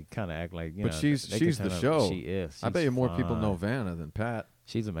 but they kind of act like, But she's the show. She is. I bet you more people know Vanna than Pat.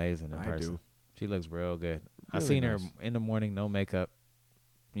 She's amazing in person. Do. She looks real good. Really I seen nice. her in the morning, no makeup,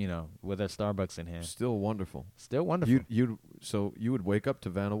 with her Starbucks in hand. Still wonderful. So you would wake up to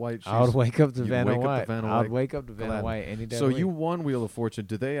Vanna White. I would wake up to Vanna White. I would wake up to Vanna White any day. So you won Wheel of Fortune.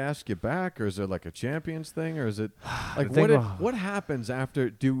 Did they ask you back, or is it like a champions thing, or is it like what happens after?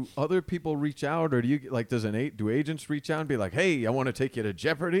 Do other people reach out, or do you do agents reach out and be like, "Hey, I want to take you to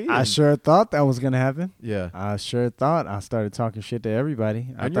Jeopardy"? I sure thought that was gonna happen. Yeah, I sure thought. I started talking shit to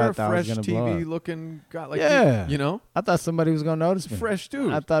everybody. I thought that was gonna blow up. TV looking guy, I thought somebody was gonna notice me. Fresh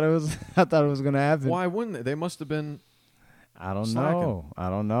dude. I thought it was gonna happen. Why wouldn't they? They must have been. I don't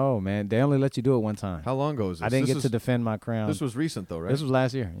know, man. They only let you do it one time. How long ago was this? I didn't get to defend my crown. This was recent, though, right? This was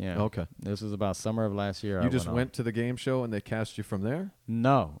last year, yeah. Okay. This was about summer of last year. You just went to the game show and they cast you from there?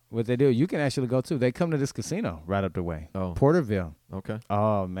 No. What they do, you can actually go, too. They come to this casino right up the way. Oh. Porterville. Okay.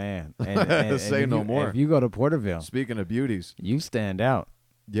 Oh, man. And Say no more. If you go to Porterville. Speaking of beauties. You stand out.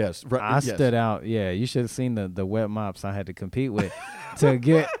 Yes. I stood out. Yeah, you should have seen the wet mops I had to compete with to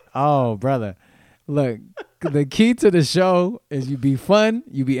get. Oh, brother. Look, the key to the show is you be fun,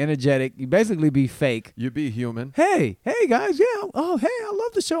 you be energetic, you basically be fake. You be human. Hey guys, yeah. Oh, hey, I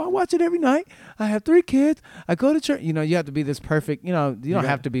love the show. I watch it every night. I have 3 kids. I go to church. You have to be this perfect. You don't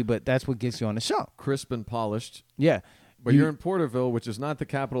have to be, but that's what gets you on the show. Crisp and polished. Yeah. But you're in Porterville, which is not the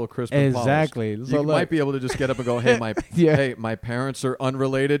capital of crisp and polished. Exactly. So you might be able to just get up and go, hey, my parents are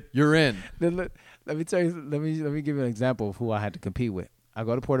unrelated. You're in. Let me tell you. Let me give you an example of who I had to compete with. I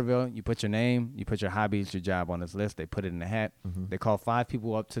go to Porterville. You put your name, you put your hobbies, your job on this list. They put it in the hat. Mm-hmm. They call 5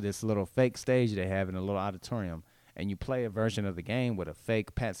 people up to this little fake stage they have in a little auditorium, and you play a version of the game with a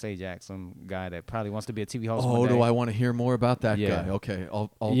fake Pat Sajak, some guy that probably wants to be a TV host. Oh, do I want to hear more about that guy? Okay,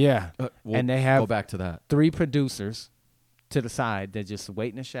 I'll and they have go back to that. 3 producers to the side that just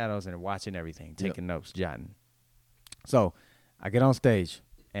wait in the shadows and are watching everything, taking notes, jotting. So I get on stage,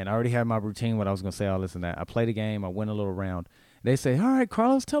 and I already had my routine, what I was going to say, all this and that. I play the game. I win a little round. They say, all right,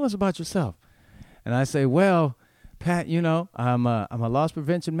 Carlos, tell us about yourself. And I say, well, Pat, I'm a loss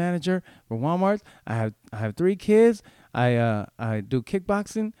prevention manager for Walmart. I have 3 kids. I do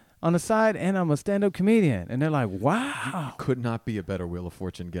kickboxing on the side, and I'm a stand-up comedian. And they're like, wow. You could not be a better Wheel of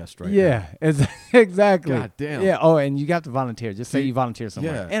Fortune guest right now. Yeah, exactly. God damn. Yeah, oh, and you got to volunteer. Just say you volunteer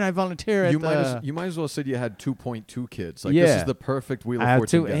somewhere. Yeah. And I volunteer at you might as well said you had 2.2 kids. This is the perfect Wheel of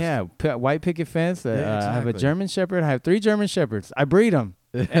Fortune guest. Yeah, white picket fence. Exactly. I have a German Shepherd. I have 3 German Shepherds. I breed them.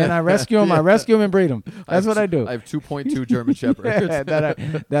 And I rescue them. I rescue them and breed them. That's what I do. I have 2.2 German Shepherds.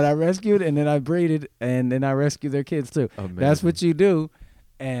 that I rescued, and then I breeded, and then I rescue their kids too. Amazing. That's what you do.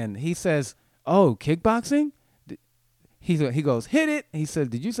 And he says, oh, kickboxing? He goes, hit it. He said,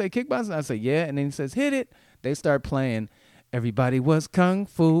 did you say kickboxing? I said, yeah. And then he says, hit it. They start playing. Everybody was kung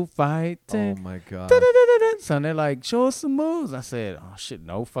fu fighting. Oh, my God. So they're like, show us some moves. I said, oh, shit,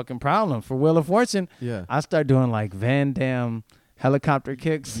 no fucking problem. For Wheel of Fortune, yeah. I start doing like Van Damme helicopter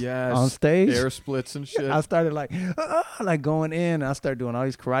kicks on stage. Air splits and shit. I started like going in. I started doing all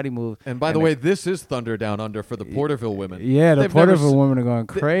these karate moves. And by the way, this is Thunder Down Under for the Porterville women. Yeah, the Porterville women are going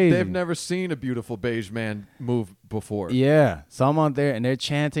crazy. They've never seen a beautiful beige man move before. Yeah. So I'm on there, and they're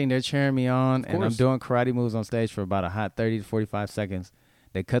chanting. They're cheering me on. And I'm doing karate moves on stage for about a hot 30 to 45 seconds.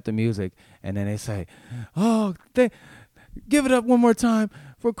 They cut the music, and then they say, oh, give it up one more time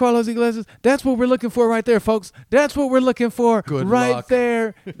for Carlos Iglesias. That's what we're looking for right there, folks. That's what we're looking for. Good right luck.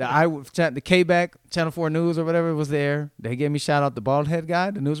 There. The K-Back, Channel 4 News or whatever was there. They gave me shout out the bald head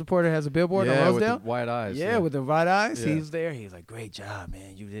guy. The news reporter has a billboard on Rosedale. With the white eyes. Yeah, with the white eyes. Yeah. He's there. He's like, great job,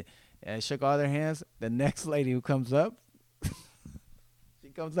 man. You did. And I shook all their hands. The next lady who comes up, she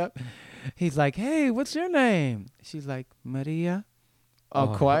comes up. He's like, hey, what's your name? She's like, Maria.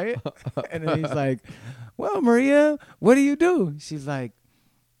 All quiet. And then he's like, well, Maria, what do you do? She's like,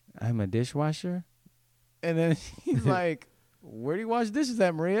 I'm a dishwasher. And then he's like, where do you wash dishes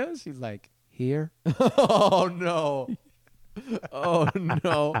at, Maria? She's like, here. Oh, no. Oh,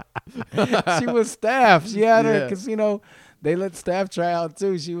 no. She was staff. She had her casino. They let staff try out,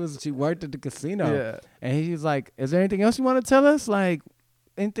 too. She worked at the casino. Yeah. And he's like, is there anything else you want to tell us? Like,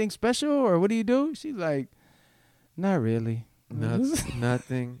 anything special? Or what do you do? She's like, not really.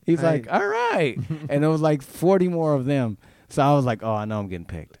 Nothing. He's like, all right. And there was like 40 more of them. So I was like, oh, I know I'm getting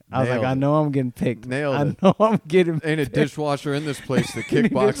picked. I was like, I it. know I'm getting picked. Nailed I it. know I'm getting Ain't a picked. dishwasher in this place that Any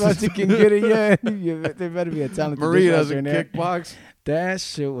kickboxes. dishwasher can get it, yeah. There better be a talented Maria dishwasher in doesn't there. kickbox. That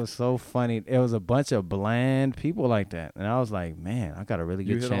shit was so funny. It was a bunch of bland people like that. And I was like, man, I got a really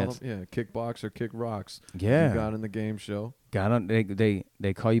good chance. Yeah, kickbox or kick rocks. Yeah. You got in the game show. Got on.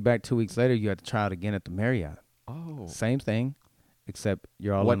 They call you back 2 weeks later. You had to try it again at the Marriott. Oh. Same thing, except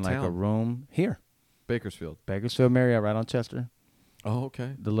you're all What in like town? a room here. Bakersfield. Bakersfield Marriott right on Chester. Oh,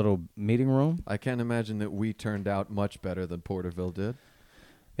 okay. The little meeting room. I can't imagine that we turned out much better than Porterville did.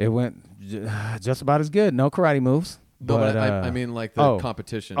 It went just about as good. No karate moves. No, but I mean like the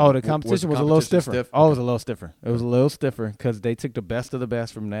competition. Oh, the competition was a little stiffer. Stiff? Oh, it was a little stiffer. It was a little stiffer because they took the best of the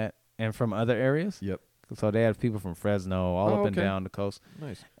best from that and from other areas. Yep. So they had people from Fresno, all up and down the coast.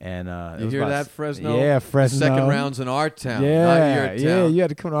 Nice. And you hear that, Fresno? Yeah, Fresno. The second round's in our town, yeah, not your town. Yeah, you had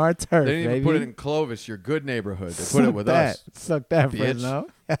to come to our turf, They didn't even put it in Clovis, your good neighborhood. They put it with us. Suck that, bitch. Fresno.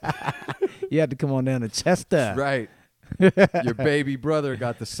 You had to come on down to Chester. That's right. Your baby brother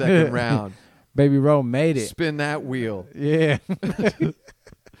got the second round. Baby Rowe made it. Spin that wheel. Yeah.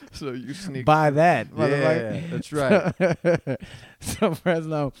 So you sneak. Buy that. Yeah, that's right. So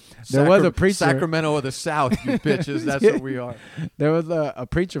Fresno, there was a preacher. Sacramento of the South, you bitches. That's what we are. There was a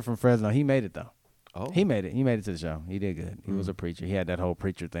preacher from Fresno. He made it though. Oh, he made it. He made it to the show. He did good. He was a preacher. He had that whole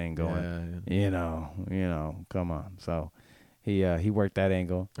preacher thing going. Yeah. You know. Come on. So he worked that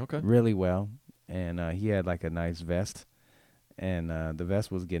angle really well, and he had like a nice vest, and the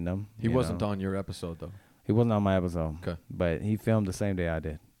vest was getting him. He wasn't on your episode though. He wasn't on my episode. Okay, but he filmed the same day I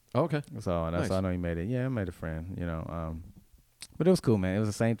did. Okay. So nice. So I know he made it. Yeah, I made a friend. But it was cool, man. It was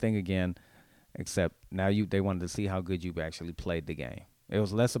the same thing again, except now they wanted to see how good you actually played the game. It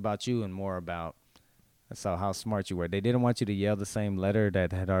was less about you and more about how smart you were. They didn't want you to yell the same letter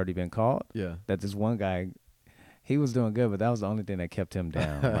that had already been called. Yeah. That this one guy, he was doing good, but that was the only thing that kept him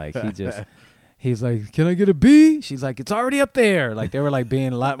down. Like he's like, "Can I get a B?" She's like, "It's already up there." Like they were like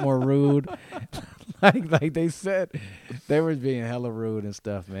being a lot more rude. like they said, they were being hella rude and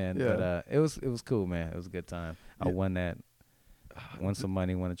stuff, man. Yeah. But it was cool, man. It was a good time. I won that. Won some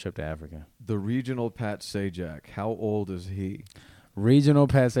money. Won a trip to Africa. The regional Pat Sajak. How old is he? Regional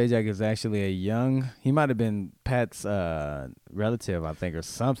Pat Sajak is actually he might have been Pat's relative, I think, or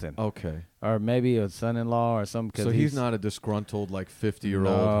something. Okay. Or maybe a son-in-law or something. So he's not a disgruntled, like,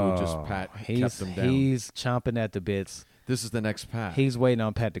 50-year-old who just kept him down. He's chomping at the bits. This is the next Pat. He's waiting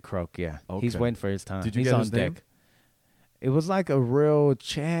on Pat to croak, yeah. Okay. He's waiting for his time. Did you he's get on his deck. name? It was like a real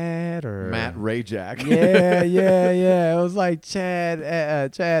Chad or Matt Rayjack. Yeah. It was like Chad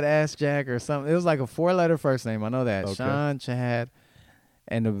Ass Jack or something. It was like a 4-letter first name. I know that. Okay. Sean, Chad.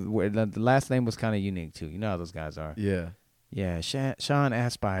 And the last name was kind of unique too. You know how those guys are. Yeah. Yeah, Sean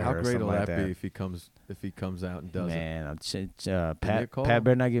Aspire. How or great something will like that be if he comes out and does it? Man, Pat Pat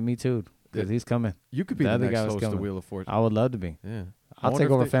better not get me too because he's coming. You could be the other next guy was host of coming. Wheel of Fortune. I would love to be. Yeah. I'll take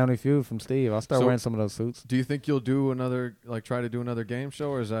over Family Feud from Steve. I'll start wearing some of those suits. Do you think you'll do try to do another game show,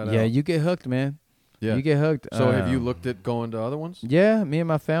 or is that Yeah, you get hooked, man. Yeah. You get hooked. So have you looked at going to other ones? Yeah, me and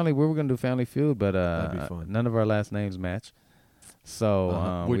my family, we were going to do Family Feud, but That'd be fun. none of our last names match.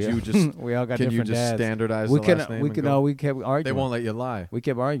 So would you just we all got can different you just dads. standardize we the last name? We kept arguing. They won't let you lie. We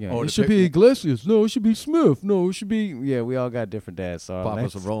kept arguing. Oh, it should be Iglesias. No, it should be Smith. No, it should be. Yeah, we all got different dads. So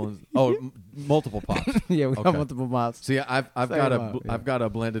Papa's rolling. Oh, multiple pops. Yeah, we got multiple pops. See, I've got a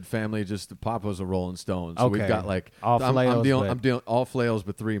blended family. Just the Papa's a Rolling Stone. So we've got like I'm dealing all flails,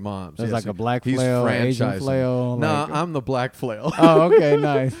 but 3 moms. There's like a black flail, Asian flail. No, I'm the black flail. Oh, okay,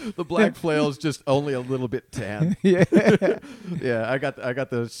 nice. The black flail is just only a little bit tan. Yeah, yeah. I got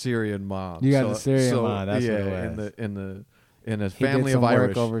the Syrian mom. You got the Syrian mom. That's what it was. In a he family did some of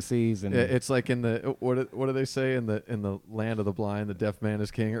Irish work overseas, and it's like in the what do they say in the land of the blind, the deaf man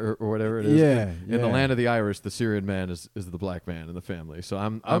is king, or whatever it is. Yeah, in the land of the Irish, the Syrian man is the black man in the family. So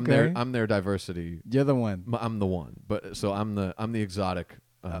I'm their diversity. You're the one. I'm the one, but so I'm the exotic.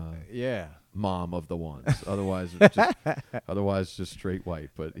 Mom of the ones. Otherwise, just straight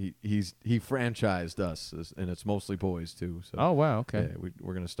white. But he franchised us, and it's mostly boys too. So oh wow, okay. Yeah,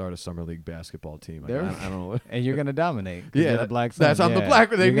 we're gonna start a summer league basketball team. I don't know. And you're gonna dominate. Yeah, the black. I'm the black.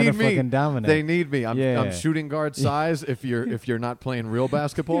 They need me. Fucking dominate. They need me. I'm shooting guard size. If you're not playing real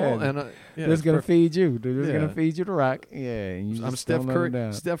basketball, they're just gonna feed you. They're just gonna feed you the rock. Yeah, and you I'm Steph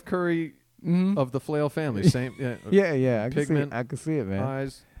Curry. Steph Curry of the Flail family. Same. Yeah. Pigment. I can see it, man.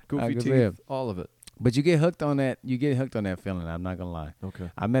 Eyes. Goofy teeth, all of it. But you get hooked on that. You get hooked on that feeling. I'm not gonna lie. Okay.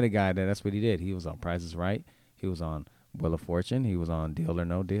 I met a guy that's what he did. He was on Price is Right. He was on Wheel of Fortune. He was on Deal or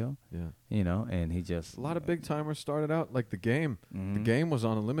No Deal. Yeah. And he just a lot of big timers started out like the game. Mm-hmm. The game was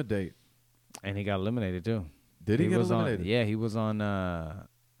on a limit date, and he got eliminated too. Did he get eliminated? He was on.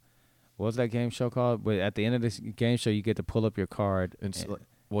 What was that game show called? But at the end of this game show, you get to pull up your card.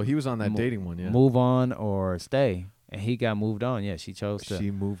 Well, he was on that dating one, yeah. Move on or stay. And he got moved on. Yeah, she chose to. She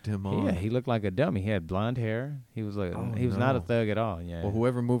moved him on. Yeah, he looked like a dummy. He had blonde hair. He was like, he was not a thug at all. Yeah. Well,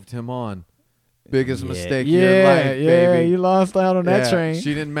 whoever moved him on, biggest mistake of your life, baby. Yeah, you lost out on that train.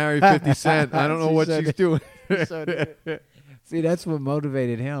 She didn't marry 50 Cent. I don't know what she's doing. See, that's what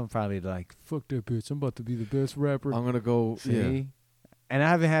motivated him. Probably like, fuck that bitch. I'm about to be the best rapper. I'm gonna go. See? Yeah. And I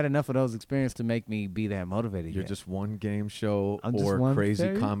haven't had enough of those experiences to make me be that motivated You're yet. just one game show or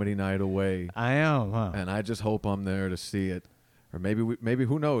crazy comedy night away. I am, huh? And I just hope I'm there to see it. Or maybe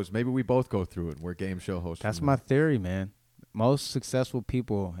who knows? Maybe we both go through it. We're game show hosts. That's my theory, man. Most successful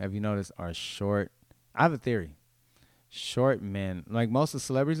people, have you noticed, are short. I have a theory. Short men. Like most of the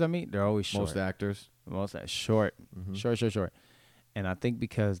celebrities I meet, they're always short. Most actors. Short. Mm-hmm. Short. And I think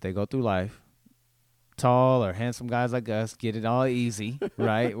because they go through life, tall or handsome guys like us get it all easy,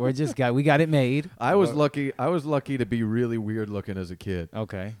 right? We got it made. I was lucky to be really weird looking as a kid.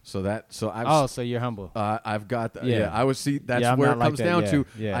 Okay. So you're humble. I've got that. Yeah. I was that's where it comes down to.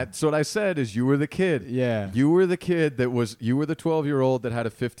 Yeah. So what I said is you were the kid. Yeah. You were the kid you were the 12-year-old that had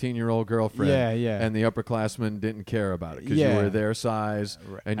a 15-year-old girlfriend. Yeah. And the upperclassmen didn't care about it because you were their size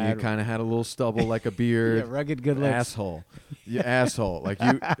and you kind of had a little stubble like a beard. Rugged good looks. Asshole. You asshole. Like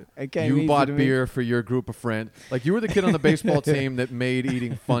you bought beer for your group of friends. Like you were the kid on the baseball team that made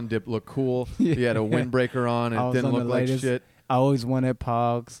eating Fun Dip look cool. You had a windbreaker on and it didn't look like shit. I always won at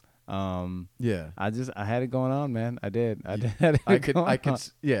Pogs. I had it going on, man. I did. I could.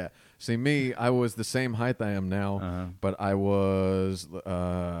 Yeah. See, me, I was the same height I am now, but I was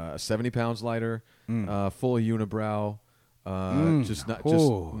 70 pounds lighter, full unibrow, just not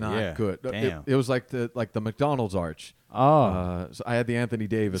good. Damn. It was like the McDonald's arch. Oh, so I had the Anthony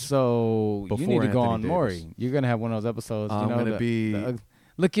Davis. So you need to go on Maury. You're gonna have one of those episodes. I'm gonna be.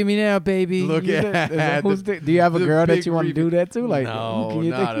 Look at me now, baby. Look at do you have a girl that you want to do that to? Like, no,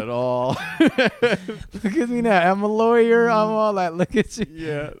 not at all. Look at me now. I'm a lawyer. I'm all that. Look at you.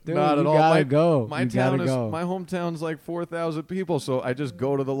 Yeah, dude, not at all. Gotta go. My hometown's like 4,000 people, so I just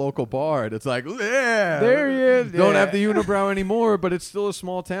go to the local bar, and it's like, there he is. Don't have the unibrow anymore, but it's still a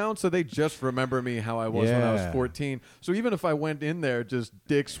small town, so they just remember me how I was when I was 14. So even if I went in there just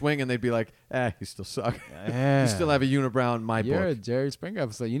dick swinging, they'd be like, you still suck. You still have a unibrow in my book. You're a Jerry Springer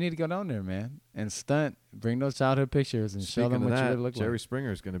episode. You need to go down there, man, and stunt. Bring those childhood pictures and show them what you would look like. Jerry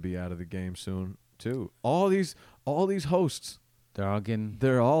Springer is going to be out of the game soon too. All these hosts,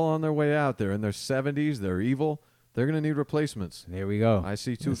 they're all on their way out. They're in their 70s. They're evil. They're going to need replacements. There we go. I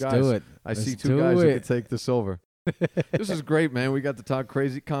see two Let's guys. Do it. I see two guys who can take the silver. This is great, man. We got to talk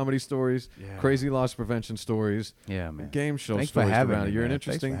crazy comedy stories, crazy loss prevention stories, man. Game show Thanks stories for having around it. me, You're man. an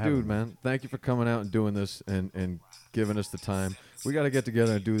interesting dude, man. Thank you for coming out and doing this and giving us the time. We got to get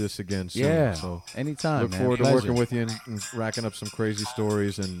together and do this again soon. Yeah, so anytime. Look forward to working with you and racking up some crazy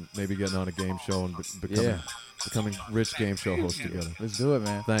stories and maybe getting on a game show and becoming rich game show hosts together. Let's do it,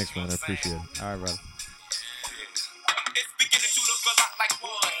 man. Thanks, man. I appreciate it. All right, brother. It's beginning to look a lot like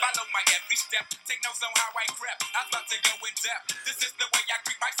wood. Follow my every step. Take notes on how I grab. I'm about to go in depth. This is the way I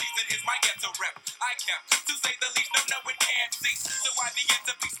greet my season. Is my ghetto rep. I kept, to say the least, no it can't cease. So I begin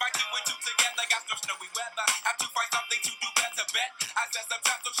to piece my two and two together. Got no snowy weather. Have to find something to do better. Bet I said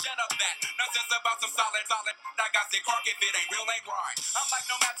sometimes, so shut up that. Nonsense about some solid. I got sick cork if it ain't real, ain't right. I'm like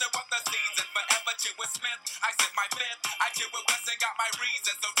no matter what the season. Forever chill with Smith. I said my fifth. I chill with West and got my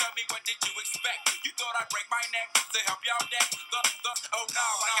reasons. So tell me, what did you expect? You thought I'd break my neck to help y'all deck? Oh no,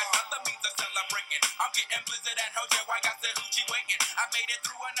 I got other means of celebrating. I'm getting blizzard at Hojo. I got the hoochie waiting. I made it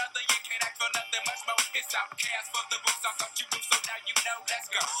through another year. Can't ask for nothing much more. It's outcast for the books. I thought you knew, so now you know. Let's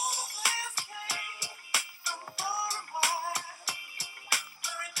go.